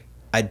you're like,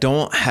 I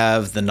don't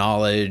have the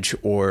knowledge,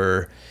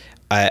 or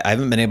I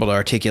haven't been able to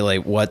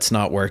articulate what's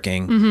not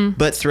working,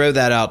 but throw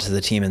that out to the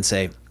team and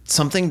say,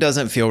 something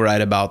doesn't feel right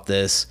about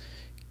this.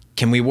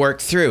 Can we work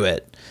through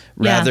it?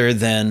 Rather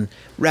than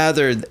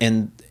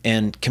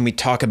can we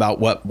talk about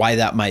why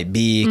that might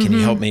be? Can you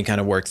help me kind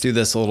of work through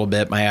this a little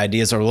bit? My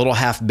ideas are a little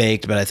half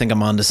baked, but I think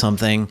I'm onto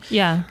something.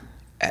 Yeah.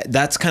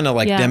 That's kind of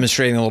like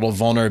demonstrating a little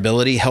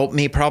vulnerability. Help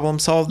me problem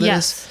solve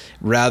this,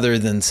 rather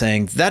than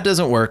saying that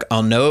doesn't work.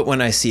 I'll know it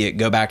when I see it.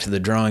 Go back to the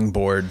drawing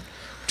board.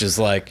 Just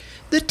like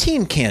the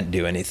team can't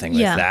do anything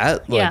with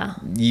that. Like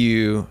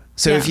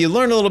if you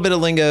learn a little bit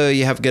of lingo,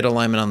 you have good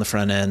alignment on the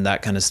front end,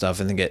 that kind of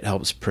stuff. I think it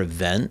helps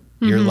prevent.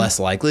 You're less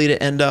likely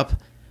to end up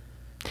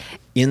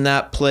in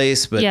that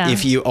place. But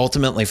if you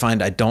ultimately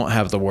find I don't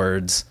have the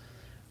words,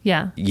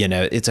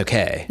 it's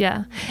okay.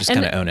 Yeah. Just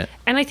kind of own it.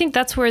 And I think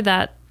that's where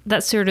that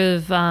sort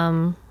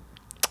of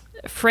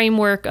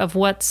framework of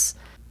what's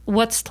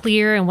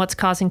clear and what's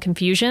causing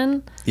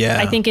confusion. Yeah.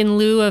 I think in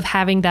lieu of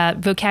having that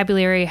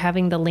vocabulary,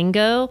 having the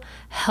lingo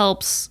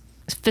helps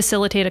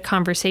facilitate a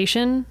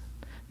conversation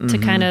to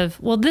kind of,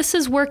 well, this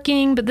is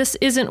working, but this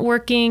isn't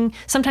working.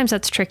 Sometimes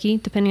that's tricky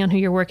depending on who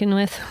you're working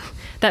with.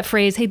 That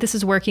phrase, hey, this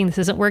is working, this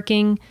isn't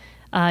working.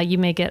 You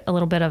may get a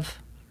little bit of,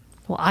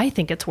 well, I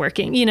think it's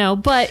working,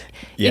 but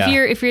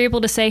if you're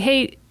able to say,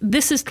 hey,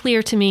 this is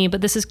clear to me,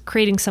 but this is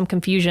creating some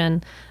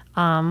confusion.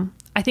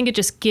 I think it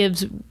just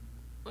gives,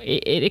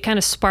 it kind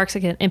of sparks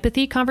like an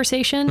empathy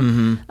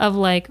conversation of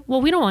like,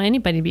 well, we don't want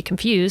anybody to be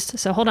confused.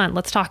 So hold on,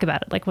 let's talk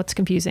about it. Like what's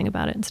confusing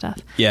about it and stuff.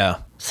 Yeah.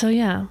 So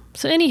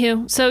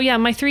anywho,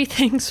 my 3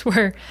 things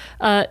were,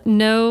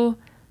 know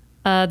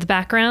the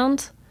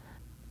background.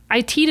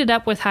 I teed it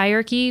up with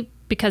hierarchy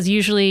because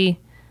usually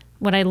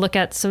when I look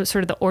at sort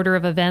of the order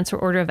of events or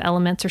order of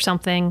elements or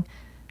something,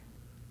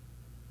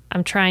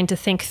 I'm trying to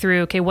think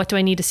through, okay, what do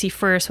I need to see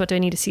first? What do I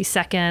need to see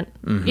second?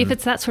 If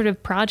it's that sort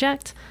of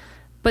project.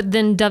 But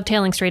then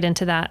dovetailing straight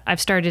into that, I've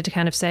started to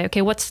kind of say,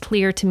 okay, what's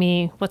clear to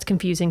me? What's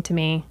confusing to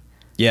me?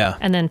 Yeah.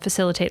 And then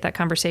facilitate that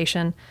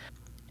conversation.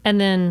 And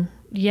then,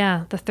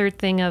 the third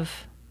thing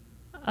of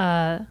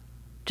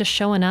just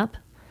showing up,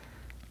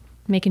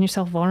 making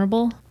yourself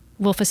vulnerable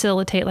will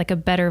facilitate like a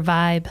better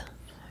vibe.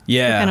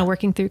 Yeah. Kind of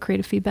working through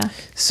creative feedback.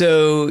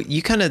 So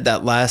you kind of,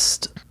 that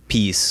last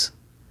piece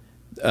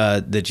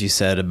that you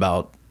said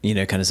about,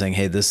 kind of saying,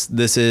 hey, this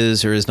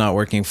is or is not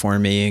working for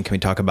me, and can we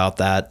talk about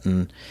that?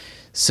 And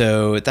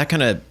so that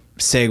kind of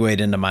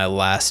segued into my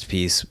last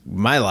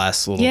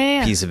little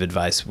piece of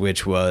advice,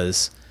 which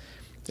was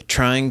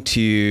trying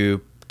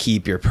to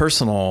keep your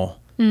personal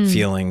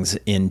feelings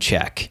in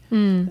check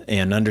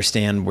and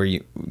understand where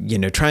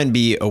try and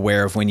be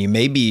aware of when you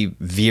may be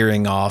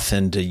veering off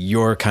into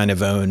your kind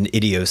of own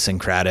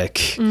idiosyncratic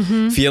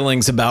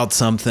feelings about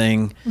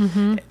something.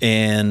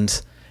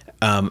 And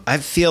I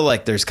feel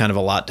like there's kind of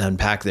a lot to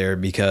unpack there,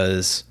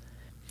 because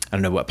I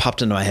don't know, what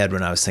popped into my head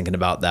when I was thinking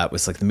about that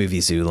was like the movie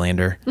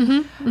Zoolander.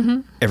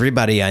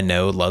 Everybody I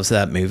know loves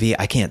that movie.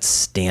 I can't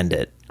stand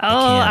it.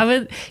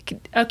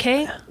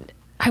 Okay.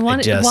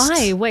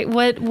 Why? Wait,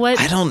 what?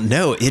 I don't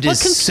know. It is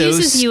so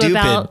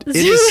stupid. It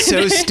is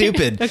so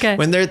stupid. Okay.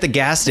 When they're at the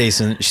gas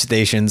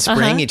station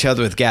spraying each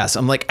other with gas.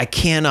 I'm like, I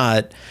can't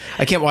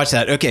watch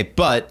that. Okay.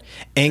 But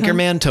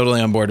Anchorman, totally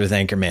on board with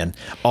Anchorman.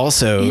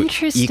 Also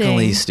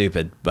equally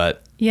stupid,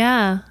 but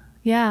yeah.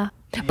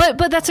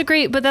 But that's a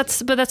great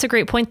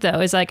point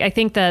though, is like, I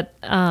think that,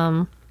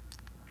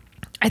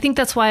 I think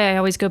that's why I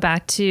always go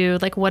back to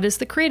like, what is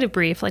the creative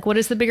brief? Like, what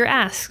is the bigger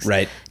asks?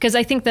 Right. Because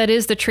I think that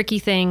is the tricky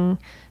thing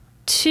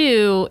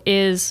too,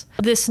 is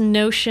this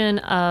notion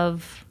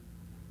of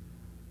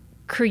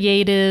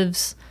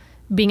creatives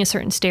being a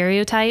certain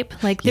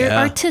stereotype, like they're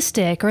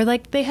artistic, or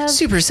like they have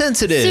super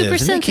sensitive. And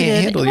they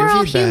can't handle We're your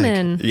all feedback.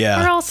 human.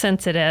 Yeah. We're all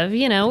sensitive.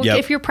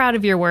 If you're proud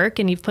of your work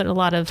and you've put a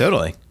lot of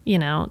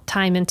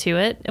time into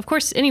it, of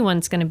course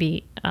anyone's going to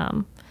be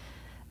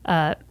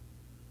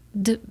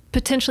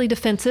potentially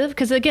defensive,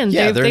 because again,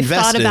 they've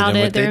thought about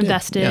it, they're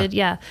invested.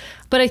 Yeah.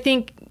 But I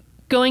think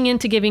going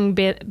into giving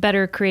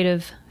better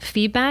creative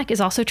feedback is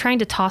also trying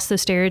to toss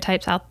those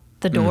stereotypes out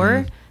the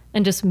door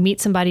and just meet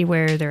somebody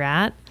where they're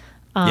at.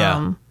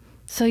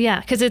 So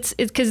because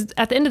because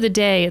at the end of the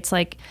day, it's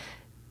like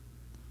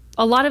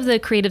a lot of the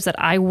creatives that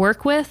I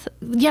work with,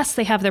 yes,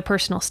 they have their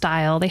personal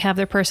style, they have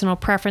their personal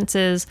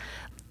preferences,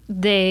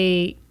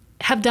 they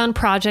have done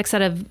projects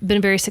that have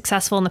been very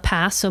successful in the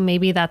past. So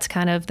maybe that's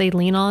kind of, they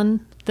lean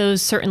on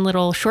those certain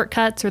little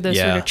shortcuts or those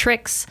sort of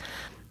tricks.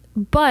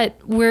 But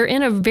we're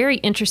in a very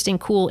interesting,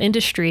 cool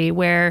industry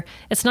where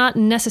it's not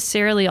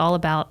necessarily all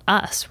about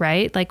us,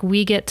 right? Like,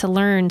 we get to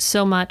learn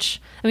so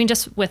much. I mean,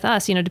 just with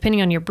us,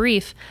 depending on your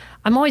brief,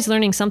 I'm always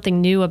learning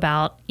something new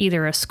about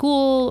either a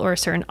school or a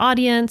certain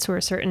audience or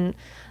a certain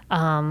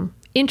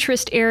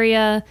interest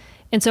area.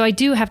 And so I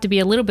do have to be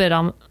a little bit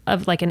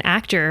of like an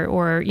actor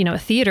or, a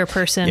theater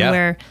person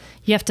where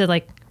you have to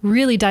like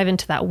really dive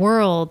into that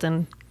world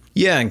and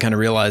kind of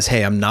realize,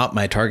 hey, I'm not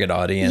my target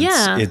audience.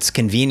 Yeah. It's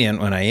convenient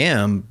when I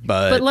am,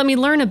 but let me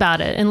learn about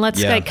it, and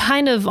let's like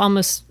kind of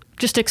almost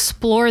just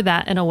explore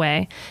that in a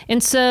way.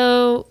 And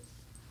so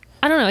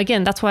I don't know,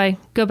 again, that's why I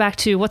go back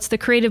to what's the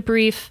creative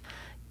brief.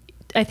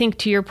 I think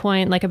to your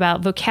point, like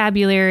about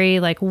vocabulary,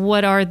 like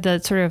what are the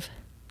sort of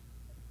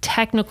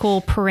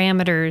technical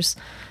parameters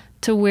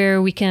to where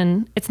we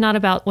can, it's not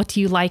about what do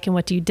you like and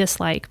what do you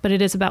dislike, but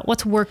it is about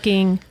what's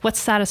working, what's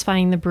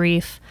satisfying the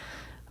brief,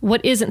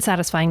 what isn't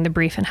satisfying the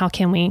brief, and how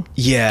can we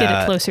get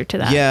it closer to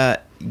that? Yeah.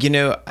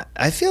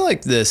 I feel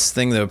like this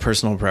thing, though,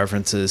 personal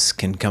preferences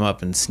can come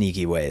up in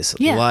sneaky ways.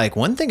 Yeah. Like,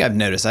 one thing I've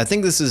noticed, I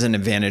think this is an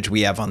advantage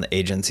we have on the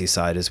agency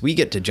side, is we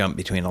get to jump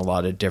between a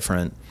lot of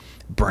different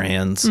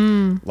brands,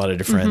 a lot of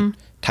different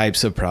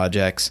types of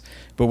projects.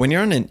 But when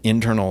you're on an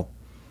internal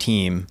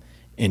team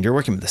and you're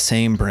working with the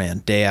same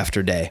brand day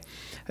after day,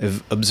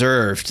 I've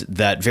observed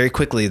that very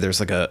quickly there's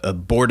like a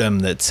boredom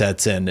that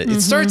sets in.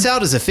 It starts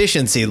out as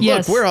efficiency.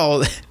 Yes. Look, we're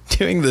all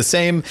doing the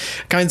same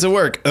kinds of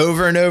work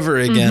over and over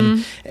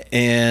again.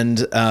 And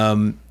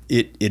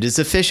it is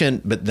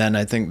efficient, but then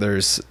I think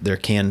there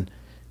can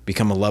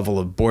become a level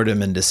of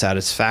boredom and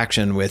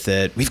dissatisfaction with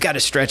it. We've got to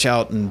stretch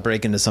out and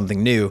break into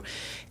something new.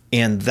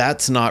 And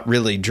that's not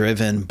really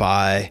driven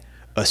by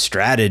a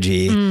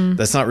strategy.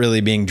 That's not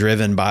really being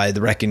driven by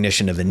the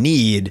recognition of a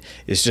need.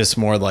 It's just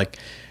more like,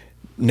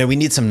 no, we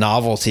need some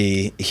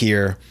novelty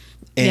here.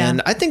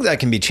 And I think that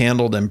can be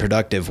channeled in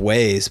productive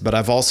ways, but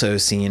I've also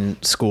seen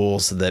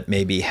schools that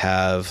maybe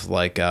have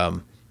like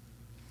a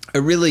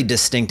really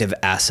distinctive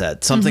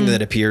asset, something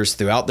that appears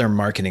throughout their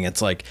marketing.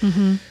 It's like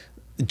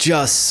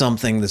just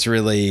something that's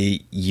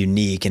really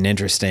unique and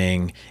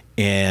interesting,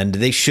 and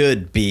they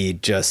should be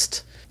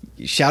just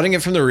shouting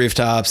it from the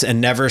rooftops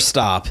and never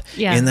stop.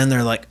 Yeah. And then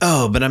they're like,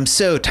 oh, but I'm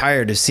so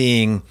tired of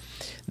seeing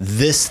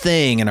this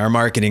thing in our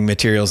marketing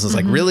materials. It's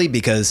like, really?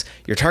 Because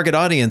your target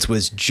audience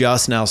was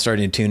just now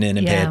starting to tune in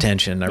and pay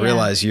attention. I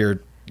realize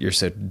you're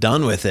so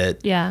done with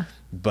it. Yeah.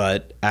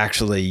 But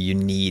actually you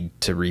need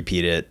to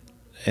repeat it.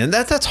 And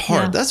that's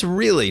hard. Yeah. That's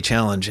really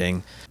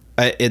challenging.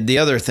 The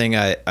other thing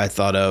I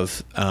thought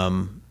of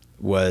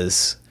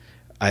was,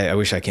 I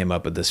wish I came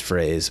up with this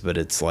phrase, but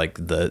it's like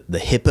the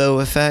hippo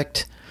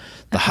effect,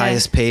 the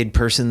highest paid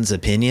person's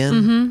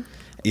opinion.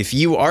 If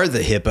you are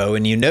the hippo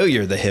and you know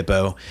you're the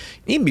hippo,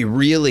 you need to be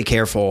really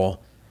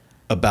careful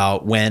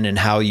about when and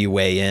how you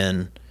weigh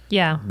in.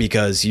 Yeah.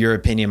 Because your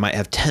opinion might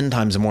have 10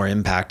 times more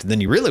impact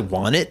than you really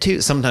want it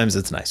to. Sometimes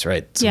it's nice,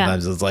 right?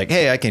 Sometimes it's like,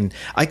 hey, I can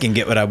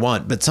get what I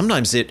want. But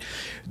sometimes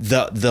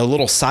the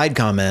little side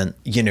comment,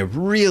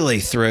 really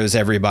throws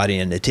everybody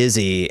in a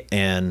tizzy,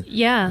 and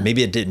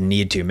maybe it didn't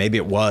need to. Maybe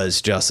it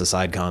was just a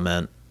side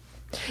comment.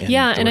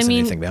 And I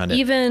mean,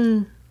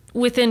 even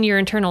within your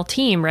internal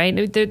team,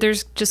 right?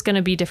 There's just going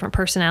to be different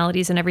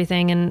personalities and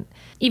everything. And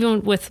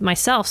even with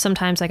myself,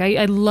 sometimes like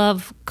I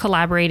love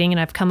collaborating, and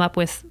I've come up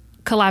with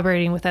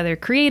collaborating with other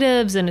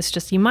creatives, and it's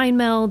just you mind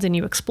meld and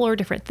you explore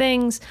different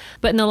things.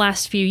 But in the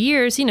last few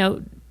years,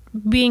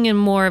 being in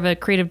more of a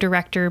creative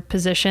director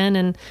position,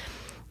 and,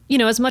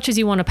 as much as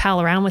you want to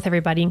pal around with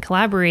everybody and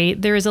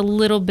collaborate, there is a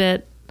little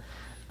bit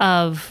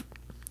of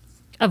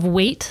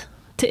weight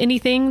to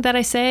anything that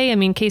I say. I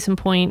mean, case in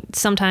point,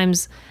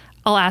 sometimes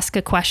I'll ask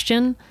a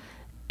question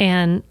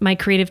and my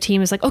creative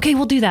team is like, okay,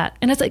 we'll do that.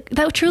 And it's like,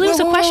 that truly was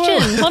a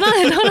question. Whoa.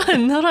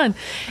 Hold on.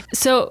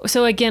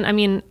 So again, I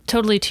mean,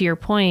 totally to your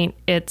point,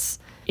 it's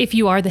if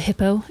you are the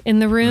hippo in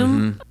the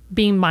room,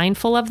 being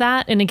mindful of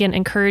that. And again,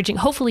 encouraging,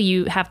 hopefully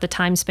you have the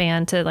time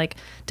span to like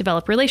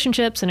develop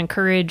relationships and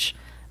encourage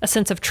a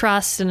sense of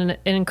trust and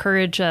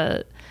encourage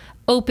a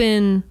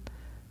open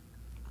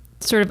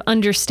sort of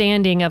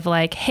understanding of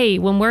like, hey,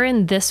 when we're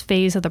in this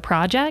phase of the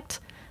project,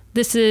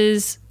 this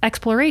is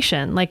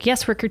exploration. Like,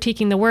 yes, we're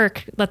critiquing the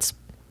work. Let's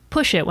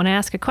push it. When I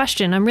ask a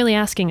question, I'm really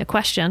asking a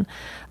question.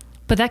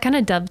 But that kind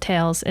of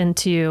dovetails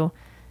into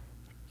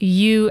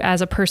you as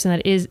a person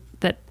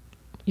that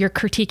you're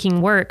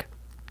critiquing work.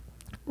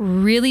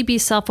 Really be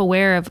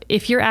self-aware of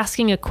if you're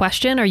asking a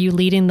question, are you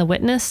leading the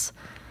witness?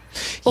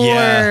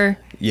 Or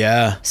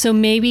so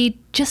maybe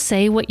just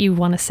say what you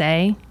want to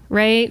say,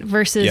 right?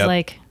 Versus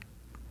like,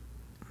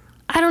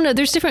 I don't know.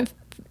 There's different,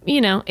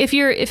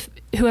 if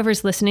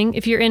whoever's listening,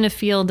 if you're in a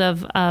field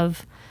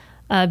of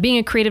being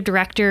a creative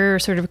director or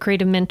sort of a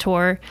creative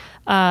mentor,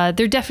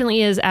 there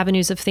definitely is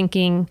avenues of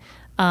thinking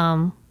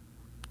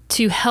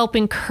to help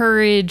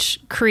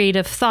encourage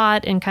creative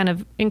thought and kind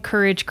of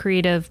encourage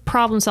creative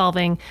problem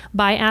solving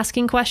by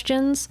asking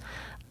questions.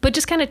 But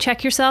just kind of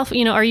check yourself,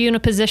 are you in a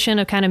position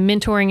of kind of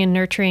mentoring and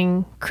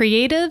nurturing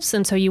creatives?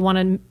 And so you want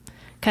to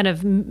kind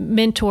of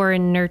mentor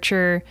and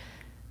nurture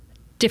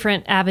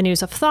different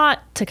avenues of thought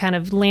to kind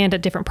of land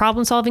at different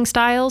problem solving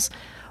styles?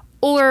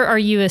 Or are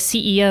you a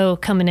CEO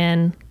coming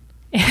in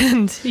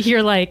and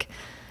you're like,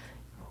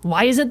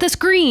 why isn't this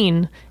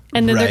green?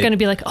 And then they're going to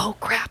be like, oh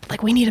crap,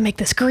 like we need to make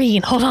this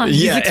green. Hold on. Yeah,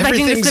 he's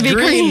expecting this to be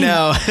green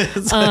now.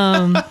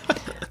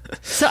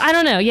 So I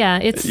don't know. Yeah.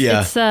 It's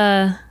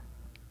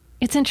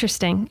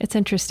interesting. It's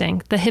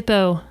interesting. The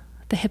hippo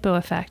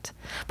effect.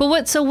 But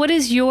what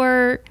is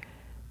your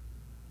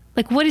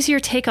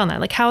take on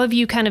that? Like, how have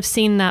you kind of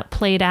seen that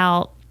played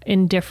out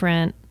in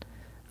different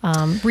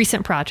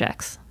recent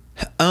projects?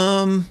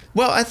 Well,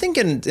 I think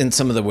in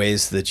some of the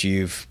ways that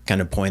you've kind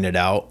of pointed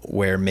out,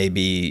 where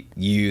maybe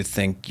you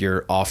think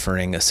you're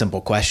offering a simple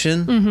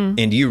question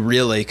and you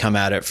really come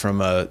at it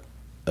from a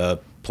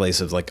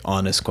place of like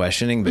honest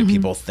questioning, but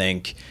people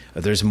think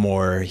there's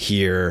more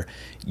here.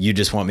 You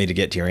just want me to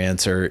get to your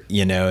answer,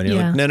 and you're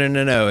like,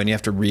 no. And you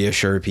have to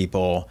reassure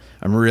people,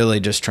 I'm really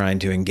just trying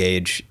to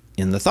engage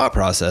in the thought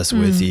process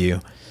with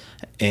you.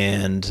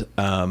 And,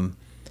 and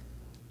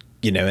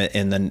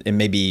then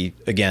maybe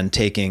again,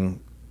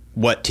 taking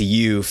what to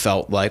you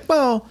felt like,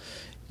 well,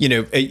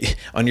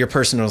 on your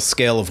personal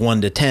scale of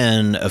 1 to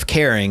 10 of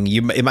caring,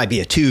 it might be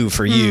a 2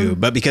 for you,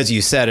 but because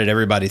you said it,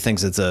 everybody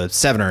thinks it's a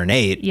 7 or an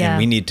 8 and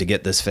we need to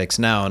get this fixed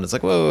now. And it's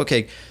like, whoa,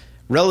 okay.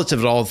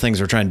 Relative to all the things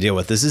we're trying to deal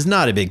with, this is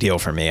not a big deal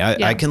for me.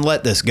 I can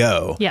let this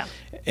go. Yeah.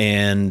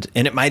 And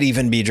it might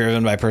even be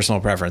driven by personal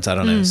preference. I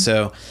don't know.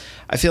 So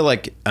I feel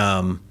like,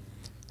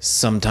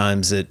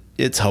 sometimes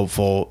it's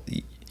helpful.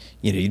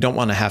 You don't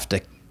want to have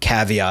to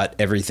caveat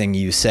everything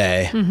you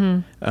say.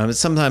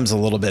 Sometimes a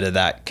little bit of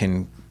that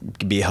can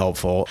be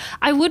helpful.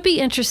 I would be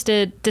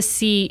interested to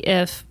see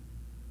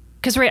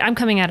because I'm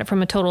coming at it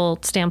from a total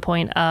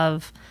standpoint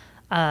of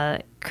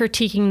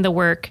critiquing the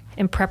work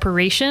in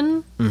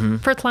preparation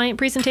for client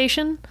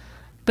presentation.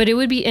 But it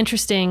would be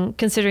interesting,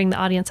 considering the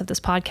audience of this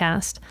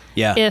podcast,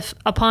 if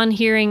upon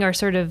hearing our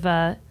sort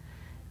of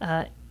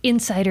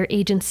insider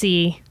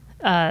agency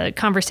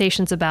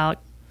conversations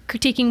about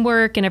critiquing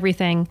work and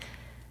everything,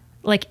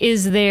 like,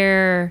 is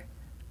there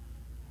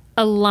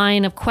a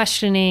line of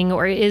questioning,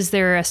 or is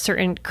there a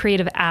certain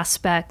creative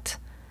aspect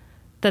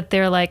that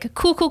they're like,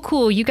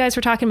 cool. You guys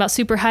were talking about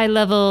super high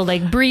level,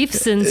 like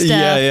briefs and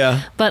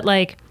stuff. But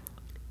like,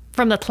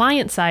 from the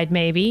client side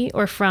maybe,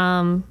 or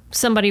from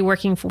somebody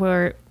working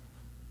for,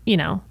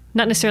 not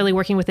necessarily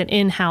working with an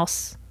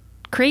in-house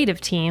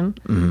creative team,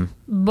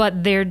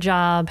 but their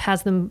job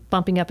has them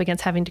bumping up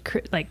against having to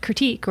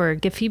critique or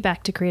give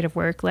feedback to creative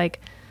work. Like,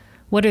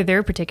 what are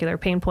their particular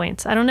pain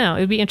points? I don't know.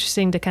 It would be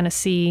interesting to kind of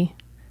see.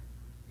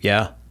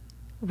 Yeah.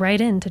 Write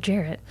in to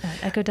Jarrett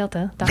at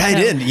echodelta.co. Write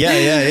in.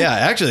 Yeah.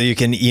 Actually, you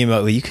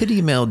could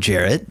email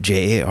Jarrett,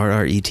 Jarrett,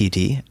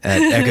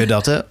 at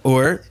EchoDelta,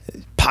 or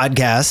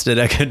podcast at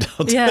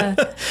EchoDelta. Yeah.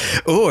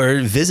 Or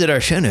visit our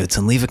show notes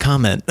and leave a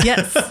comment.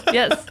 Yes.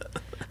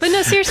 But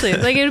no, seriously,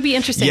 like, it would be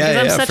interesting because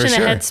I'm such in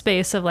a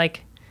headspace of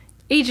like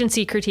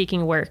agency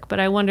critiquing work, but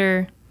I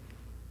wonder,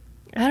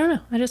 I don't know.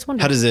 I just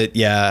wonder. How does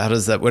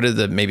that, what are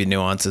the maybe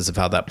nuances of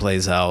how that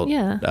plays out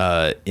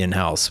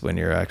in-house when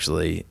you're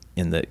actually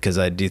because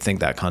I do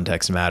think that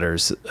context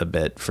matters a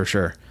bit for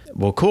sure.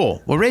 Well,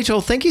 cool. Well, Rachel,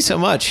 thank you so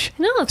much.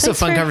 No, it's a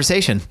fun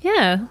conversation.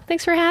 Yeah,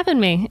 thanks for having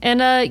me. And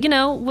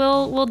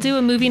we'll do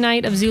a movie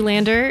night of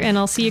Zoolander, and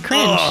I'll see you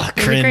cringe. Oh,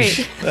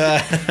 cringe.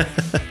 Great.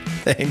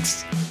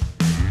 Thanks.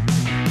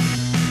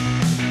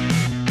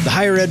 The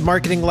Higher Ed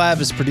Marketing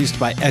Lab is produced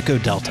by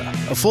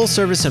EchoDelta, a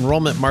full-service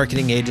enrollment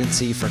marketing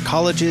agency for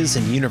colleges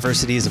and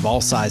universities of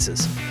all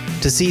sizes.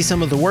 To see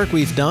some of the work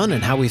we've done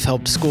and how we've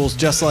helped schools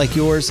just like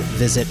yours,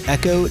 visit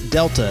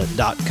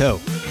echodelta.co.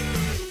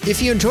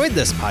 If you enjoyed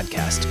this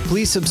podcast,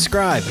 please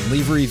subscribe and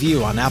leave a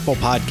review on Apple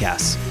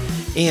Podcasts.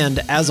 And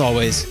as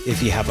always,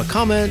 if you have a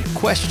comment,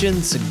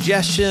 question,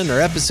 suggestion,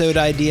 or episode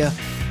idea,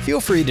 feel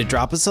free to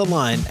drop us a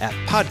line at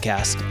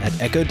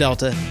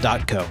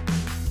podcast@echodelta.co.